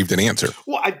received an answer?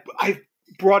 Well, I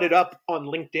brought it up on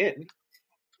LinkedIn.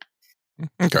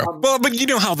 Okay. Well, but you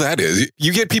know how that is.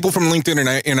 You get people from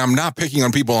LinkedIn, and I'm not picking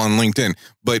on people on LinkedIn,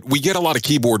 but we get a lot of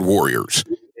keyboard warriors.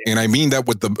 And I mean that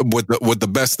with the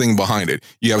best thing behind it.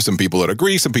 You have some people that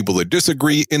agree, some people that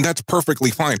disagree, and that's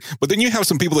perfectly fine. But then you have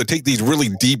some people that take these really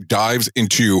deep dives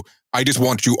into, I just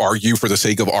want to argue for the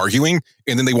sake of arguing,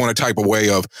 and then they want to type a way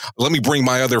of, let me bring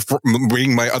my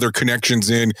other connections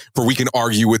in, for we can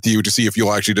argue with you to see if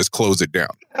you'll actually just close it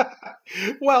down.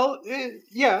 Well,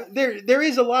 yeah, there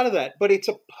is a lot of that, but it's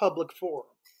a public forum,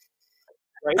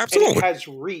 right? Absolutely. And it has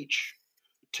reach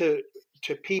to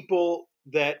people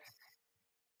that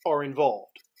are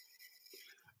involved.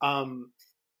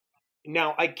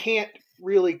 Now, I can't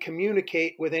really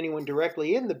communicate with anyone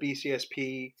directly in the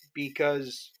BCSP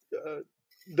because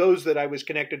those that I was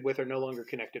connected with are no longer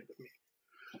connected with me.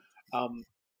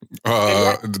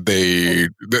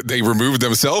 They removed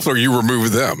themselves, or you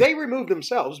removed them? They removed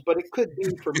themselves, but it could be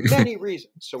for many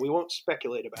reasons, so we won't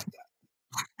speculate about that.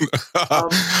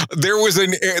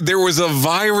 There was a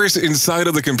virus inside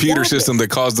of the computer system that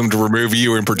caused them to remove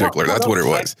you in particular. That's what it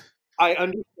was. I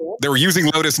understand. They were using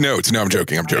Lotus Notes. No, I'm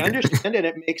joking. I understand, and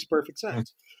it makes perfect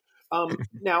sense.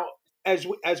 Now, as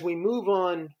we move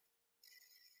on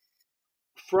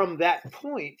from that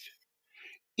point,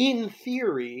 in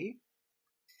theory,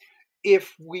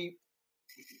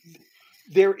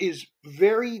 there is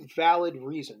very valid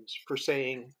reasons for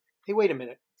saying, hey, wait a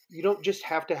minute, you don't just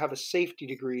have to have a safety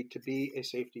degree to be a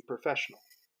safety professional.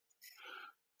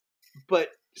 But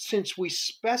since we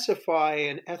specify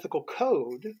an ethical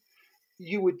code,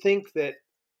 you would think that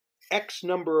X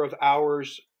number of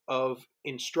hours of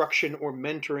instruction or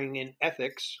mentoring in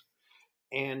ethics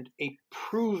and a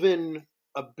proven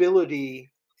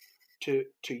ability to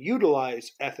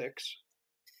utilize ethics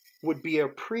would be a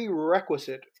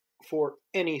prerequisite for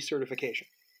any certification.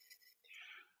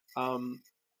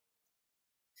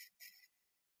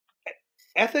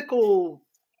 Ethical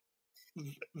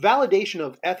validation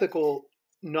of ethical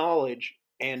knowledge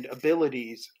and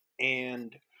abilities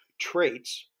and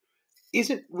traits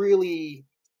isn't really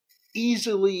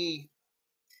easily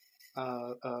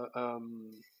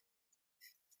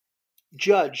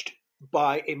judged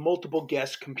by a multiple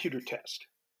guess computer test,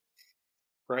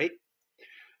 right?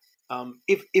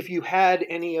 If you had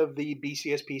any of the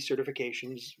BCSP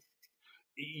certifications,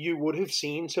 you would have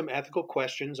seen some ethical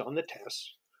questions on the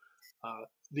tests.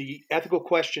 The ethical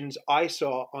questions I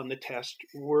saw on the test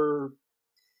were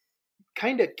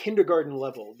kind of kindergarten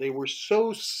level. They were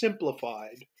so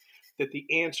simplified that the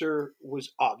answer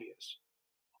was obvious.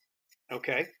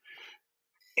 Okay?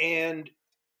 And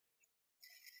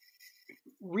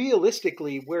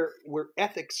realistically, where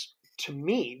ethics, to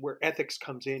me, where ethics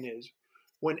comes in is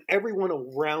when everyone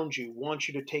around you wants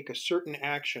you to take a certain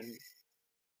action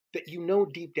that you know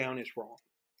deep down is wrong.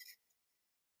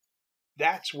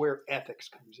 That's where ethics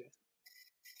comes in.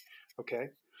 Okay?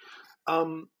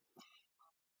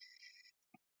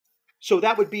 So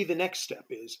that would be the next step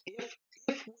is if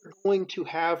we're going to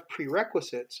have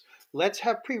prerequisites, let's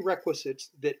have prerequisites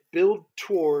that build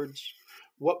towards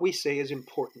what we say is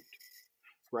important,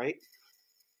 right?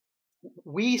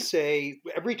 We say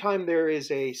every time there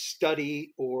is a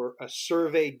study or a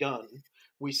survey done,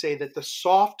 we say that the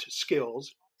soft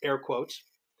skills, air quotes,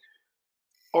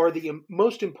 are the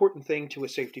most important thing to a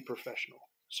safety professional.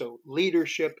 So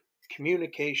leadership,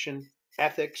 communication,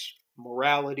 ethics,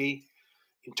 morality,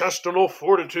 intestinal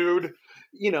fortitude,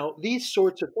 these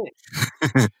sorts of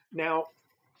things. Now,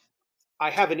 I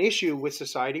have an issue with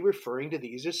society referring to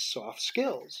these as soft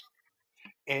skills.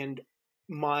 And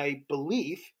my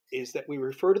belief is that we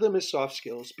refer to them as soft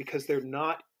skills because they're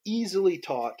not easily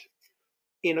taught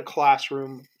in a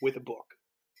classroom with a book.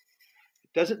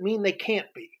 It doesn't mean they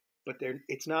can't be, but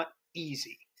it's not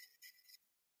easy.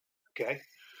 Okay?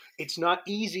 It's not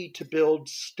easy to build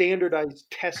standardized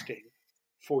testing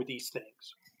for these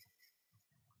things.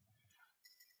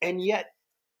 And yet,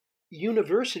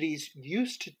 universities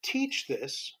used to teach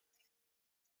this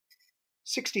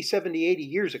 60, 70, 80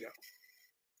 years ago,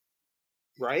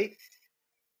 right?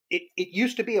 It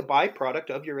used to be a byproduct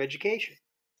of your education.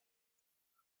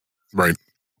 Right.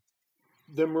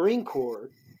 The Marine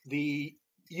Corps, the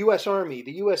U.S. Army,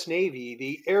 the U.S. Navy,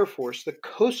 the Air Force, the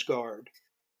Coast Guard,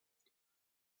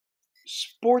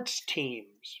 sports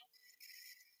teams,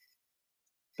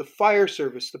 the fire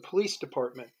service, the police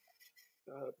department,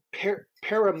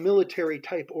 paramilitary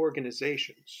type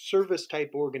organizations, service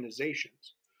type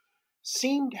organizations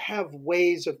seem to have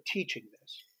ways of teaching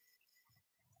this.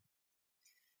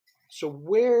 So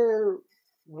where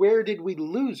did we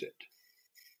lose it?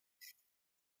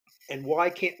 And why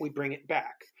can't we bring it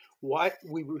back? Why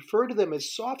we refer to them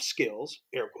as soft skills,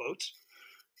 air quotes,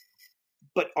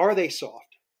 but are they soft?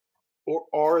 Or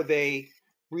are they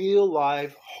real,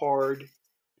 live, hard,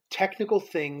 technical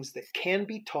things that can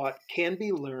be taught, can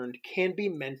be learned, can be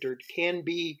mentored, can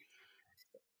be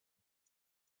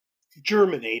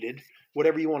germinated,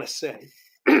 whatever you want to say,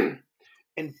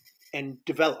 and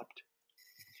developed?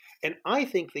 And I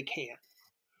think they can.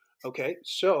 Okay,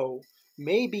 so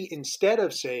maybe instead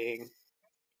of saying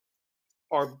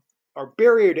our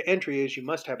barrier to entry is you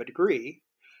must have a degree,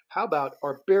 how about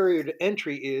our barrier to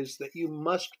entry is that you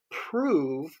must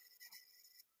prove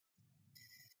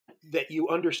that you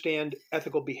understand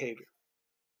ethical behavior?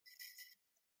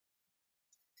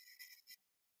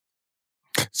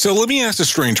 So let me ask a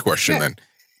strange question then.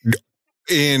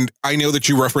 And I know that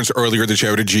you referenced earlier that you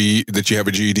have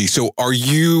a GED. So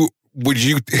would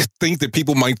you think that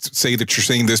people might say that you're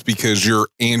saying this because you're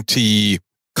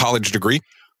anti-college degree?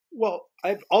 Well,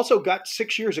 I've also got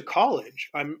 6 years of college.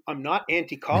 I'm not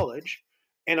anti-college,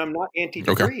 and I'm not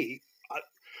anti-degree. Okay.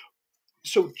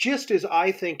 So just as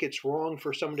I think it's wrong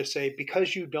for someone to say,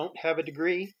 because you don't have a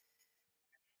degree,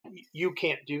 you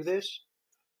can't do this,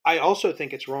 I also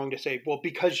think it's wrong to say, well,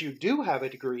 because you do have a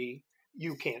degree,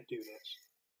 you can't do this.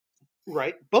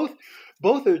 Right? Both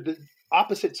are the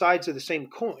opposite sides of the same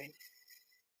coin.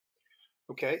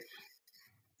 Okay?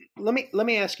 Let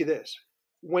me ask you this.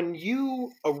 When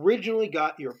you originally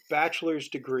got your bachelor's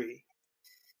degree,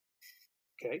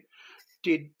 okay,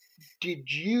 did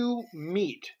you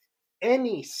meet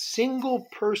any single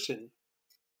person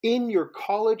in your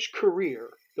college career,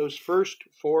 those first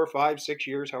 4 or 5, 6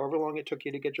 years, however long it took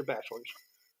you to get your bachelor's,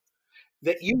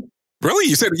 that you really?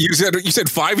 You said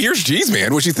 5 years? Jeez,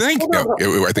 man, what'd you think? No,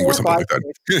 I think it was something like that.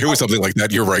 It was something like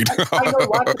that. You're right. I know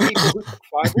lots of people who took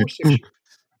 5 or 6 years.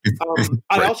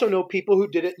 I also know people who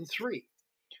did it in 3.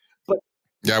 But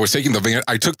yeah,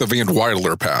 I took the Van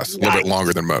Wilder pass, a little bit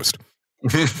longer than most.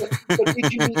 but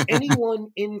did you meet anyone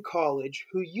in college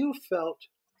who you felt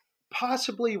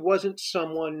possibly wasn't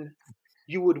someone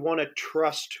you would want to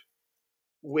trust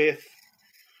with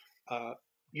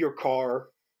your car,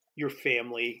 your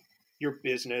family, your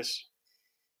business?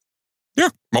 Yeah,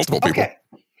 multiple people. Okay.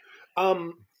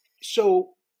 So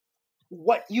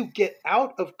what you get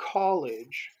out of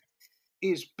college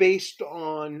is based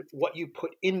on what you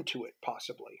put into it,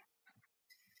 possibly.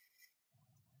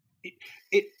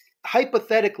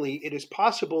 Hypothetically, it is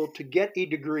possible to get a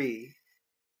degree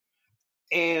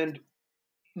and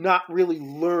not really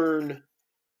learn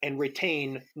and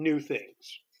retain new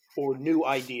things or new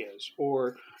ideas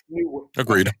or new.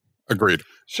 Agreed.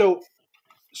 So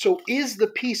is the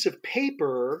piece of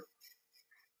paper,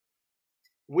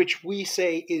 which we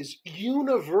say is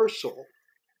universal,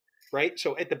 right?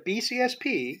 So at the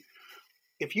BCSP,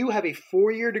 if you have a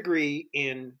 4-year degree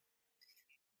in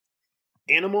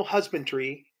animal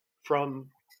husbandry from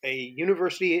a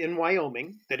university in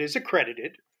Wyoming that is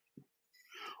accredited,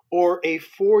 or a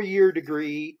 4-year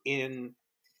degree in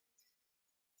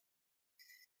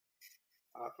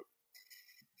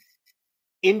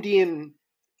Indian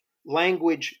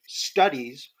language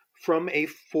studies from a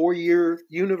 4-year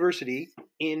university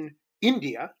in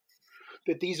India,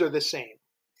 that these are the same.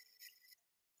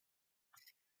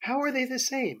 How are they the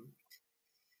same?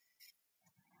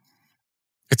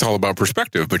 It's all about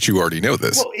perspective, but you already know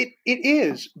this. Well, it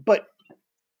is, but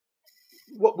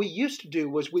what we used to do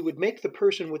was we would make the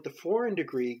person with the foreign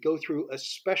degree go through a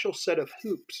special set of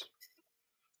hoops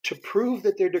to prove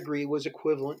that their degree was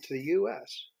equivalent to the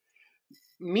U.S.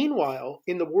 Meanwhile,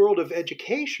 in the world of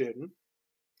education,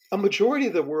 a majority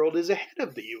of the world is ahead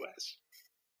of the U.S.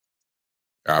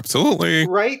 Absolutely.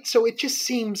 Right? So it just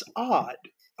seems odd.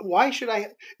 Why should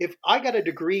if I got a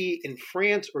degree in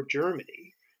France or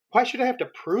Germany, why should I have to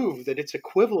prove that it's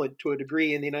equivalent to a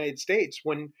degree in the United States?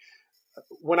 When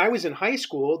I was in high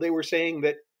school, they were saying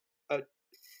that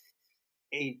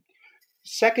a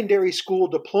secondary school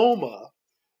diploma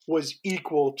was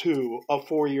equal to a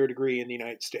 4-year degree in the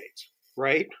United States,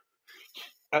 right?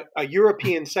 A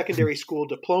European secondary school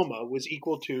diploma was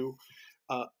equal to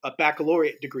a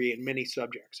baccalaureate degree in many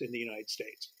subjects in the United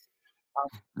States.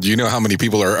 Do you know how many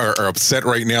people are upset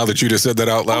right now that you just said that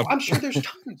out loud? I'm sure there's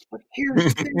tons, but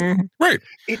here's the thing. Right.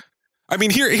 I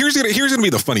mean, here's gonna be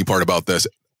the funny part about this.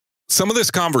 Some of this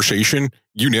conversation,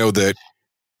 you know that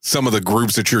some of the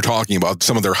groups that you're talking about,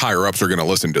 some of their higher ups are going to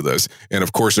listen to this. And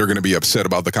of course, they're going to be upset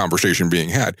about the conversation being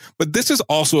had. But this is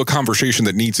also a conversation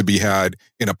that needs to be had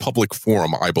in a public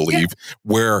forum, I believe,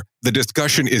 where the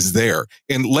discussion is there.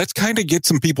 And let's kind of get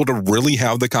some people to really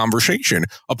have the conversation,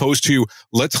 opposed to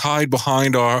let's hide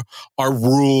behind our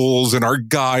rules and our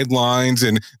guidelines.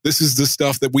 And this is the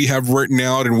stuff that we have written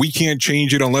out and we can't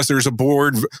change it unless there's a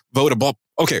board vote above.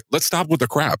 Okay, let's stop with the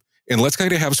crap. And let's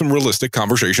kind of have some realistic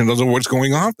conversations on what's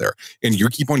going on there. And you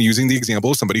keep on using the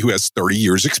example of somebody who has 30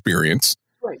 years experience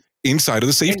inside of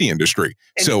the safety industry.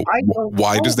 So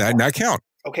why does that not count?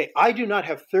 Okay, I do not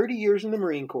have 30 years in the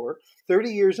Marine Corps,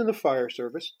 30 years in the fire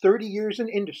service, 30 years in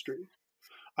industry.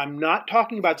 I'm not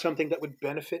talking about something that would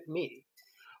benefit me.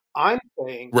 I'm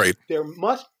saying there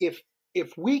must, if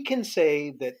we can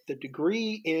say that the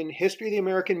degree in history of the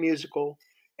American musical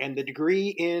and the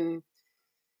degree in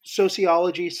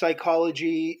sociology,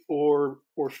 psychology, or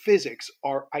physics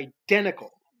are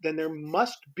identical, then there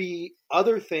must be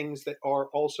other things that are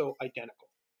also identical.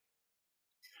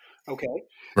 Okay?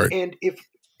 Right. And if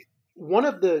one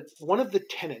of the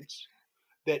tenets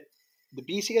that the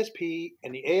BCSP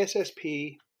and the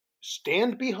ASSP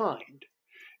stand behind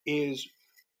is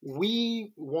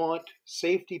we want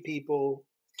safety people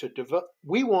to develop,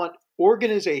 we want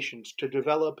organizations to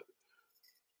develop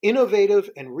innovative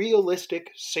and realistic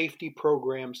safety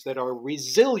programs that are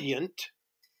resilient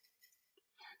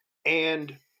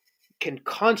and can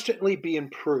constantly be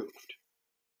improved.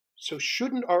 So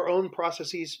shouldn't our own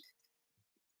processes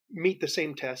meet the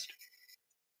same test?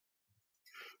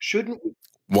 Shouldn't we?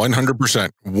 100%.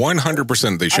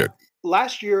 100% they should.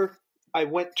 Last year, I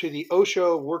went to the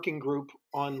OSHA working group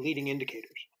on leading indicators.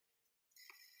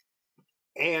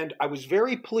 And I was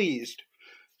very pleased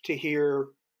to hear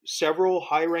several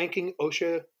high-ranking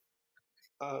OSHA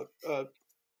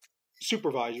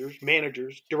supervisors,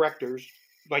 managers, directors,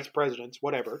 vice presidents,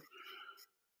 whatever,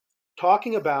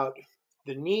 talking about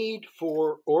the need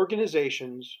for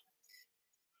organizations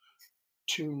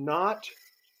to not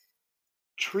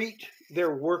treat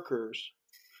their workers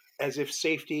as if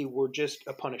safety were just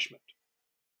a punishment,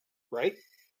 right?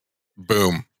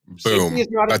 Boom. Boom.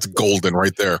 That's golden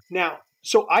right there. Now,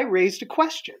 so I raised a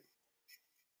question,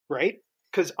 right?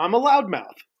 Because I'm a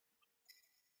loudmouth.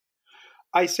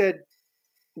 I said,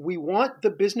 we want the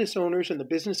business owners and the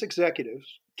business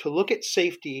executives to look at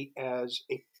safety as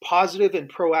a positive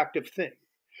and proactive thing.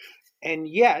 And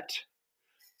yet,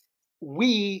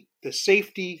 we, the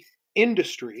safety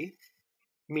industry,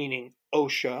 meaning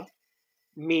OSHA,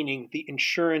 meaning the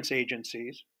insurance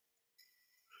agencies,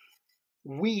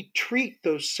 we treat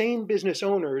those same business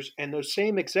owners and those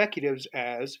same executives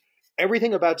as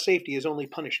everything about safety is only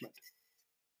punishment.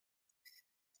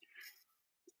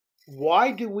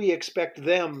 Why do we expect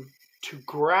them to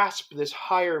grasp this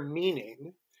higher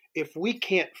meaning if we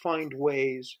can't find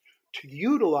ways to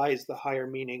utilize the higher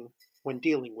meaning when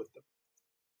dealing with them?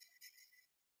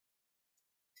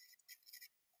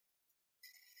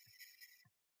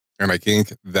 And I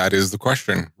think that is the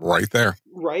question right there.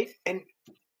 Right. And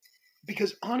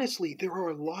because honestly, there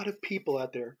are a lot of people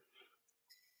out there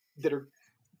that are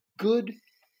good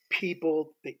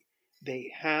people.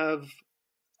 They have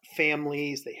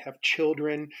families, they have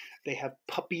children, they have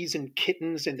puppies and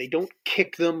kittens, and they don't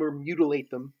kick them or mutilate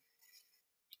them,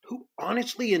 who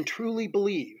honestly and truly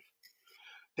believe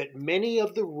that many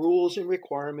of the rules and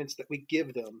requirements that we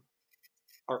give them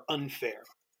are unfair.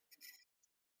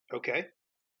 Okay?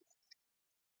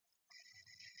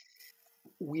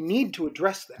 We need to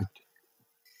address that.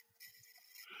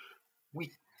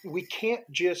 We can't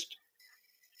just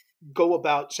go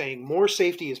about saying more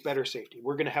safety is better safety.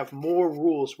 We're going to have more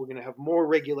rules. We're going to have more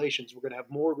regulations. We're going to have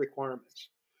more requirements.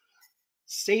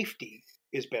 Safety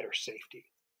is better safety.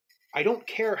 I don't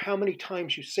care how many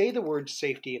times you say the word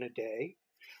safety in a day.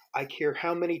 I care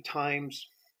how many times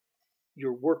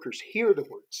your workers hear the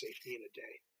word safety in a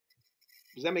day.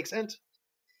 Does that make sense?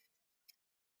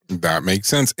 That makes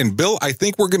sense. And Bill, I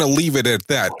think we're going to leave it at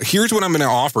that. Here's what I'm going to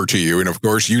offer to you. And of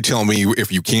course, you tell me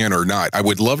if you can or not. I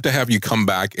would love to have you come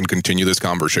back and continue this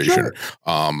conversation.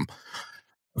 Sure.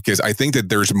 Because I think that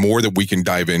there's more that we can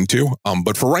dive into.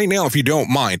 But for right now, if you don't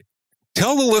mind,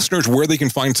 tell the listeners where they can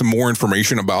find some more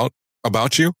information about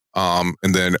you.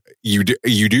 And then you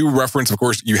do reference, of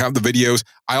course, you have the videos.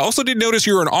 I also did notice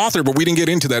you're an author, but we didn't get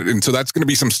into that. And so that's going to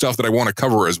be some stuff that I want to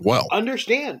cover as well.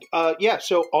 Understand. Yeah.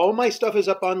 So all my stuff is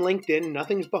up on LinkedIn.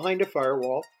 Nothing's behind a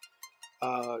firewall.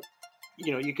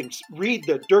 You can read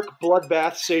the Dirk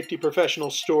Bloodbath safety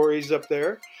professional stories up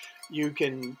there. You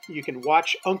can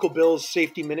watch Uncle Bill's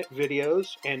Safety Minute videos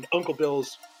and Uncle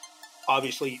Bill's,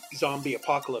 obviously, Zombie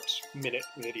Apocalypse Minute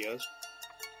videos.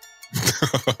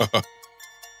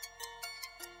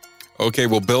 Okay,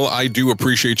 well, Bill, I do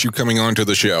appreciate you coming on to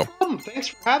the show. Thanks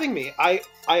for having me. I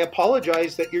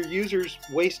apologize that your users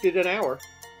wasted an hour.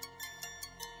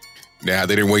 Nah,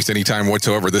 they didn't waste any time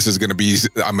whatsoever. This is going to be,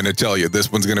 I'm going to tell you,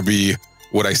 this one's going to be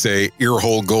what I say,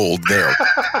 earhole gold there.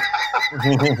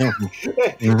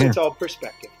 It's all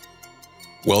perspective.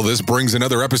 Well, this brings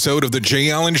another episode of the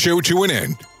Jay Allen Show to an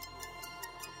end.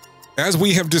 As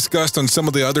we have discussed on some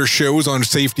of the other shows on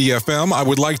Safety FM, I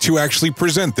would like to actually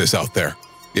present this out there.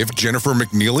 If Jennifer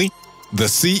McNeely, the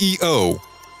CEO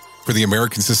for the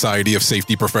American Society of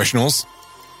Safety Professionals,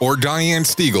 or Diane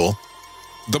Stiegel,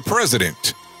 the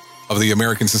president of the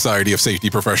American Society of Safety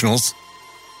Professionals,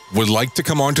 would like to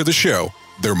come on to the show,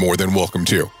 they're more than welcome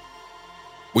to.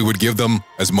 We would give them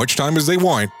as much time as they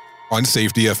want on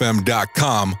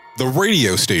safetyfm.com, the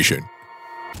radio station.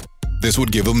 This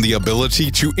would give them the ability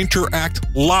to interact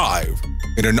live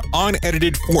in an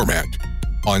unedited format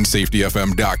on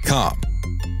safetyfm.com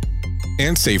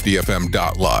and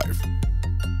safetyfm.live.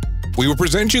 We will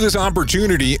present you this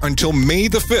opportunity until May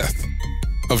the 5th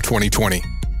of 2020.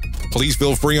 Please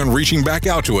feel free on reaching back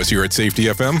out to us here at Safety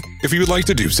FM if you would like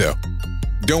to do so.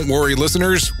 Don't worry,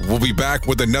 listeners. We'll be back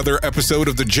with another episode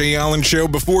of The Jay Allen Show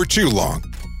before too long.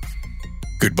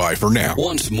 Goodbye for now.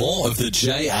 Want more of The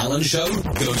Jay Allen Show?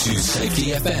 Go to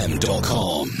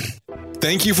safetyfm.com.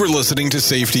 Thank you for listening to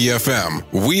Safety FM.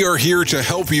 We are here to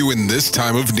help you in this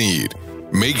time of need.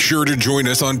 Make sure to join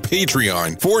us on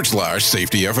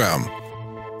Patreon.com/SafetyFM.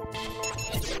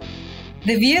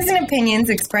 The views and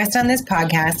opinions expressed on this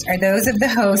podcast are those of the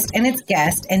host and its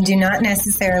guest and do not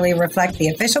necessarily reflect the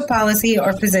official policy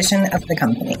or position of the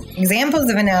company.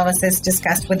 Examples of analysis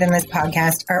discussed within this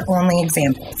podcast are only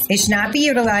examples. They should not be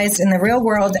utilized in the real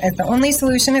world as the only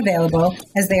solution available,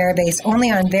 as they are based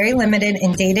only on very limited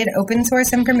and dated open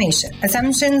source information.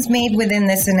 Assumptions made within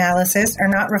this analysis are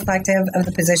not reflective of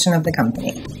the position of the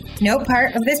company. No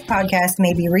part of this podcast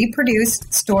may be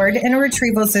reproduced, stored in a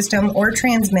retrieval system, or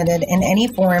transmitted in any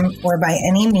form or by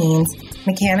any means,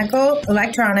 mechanical,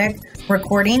 electronic,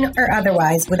 recording, or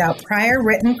otherwise, without prior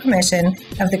written permission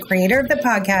of the creator of the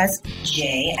podcast,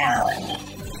 Jay Allen.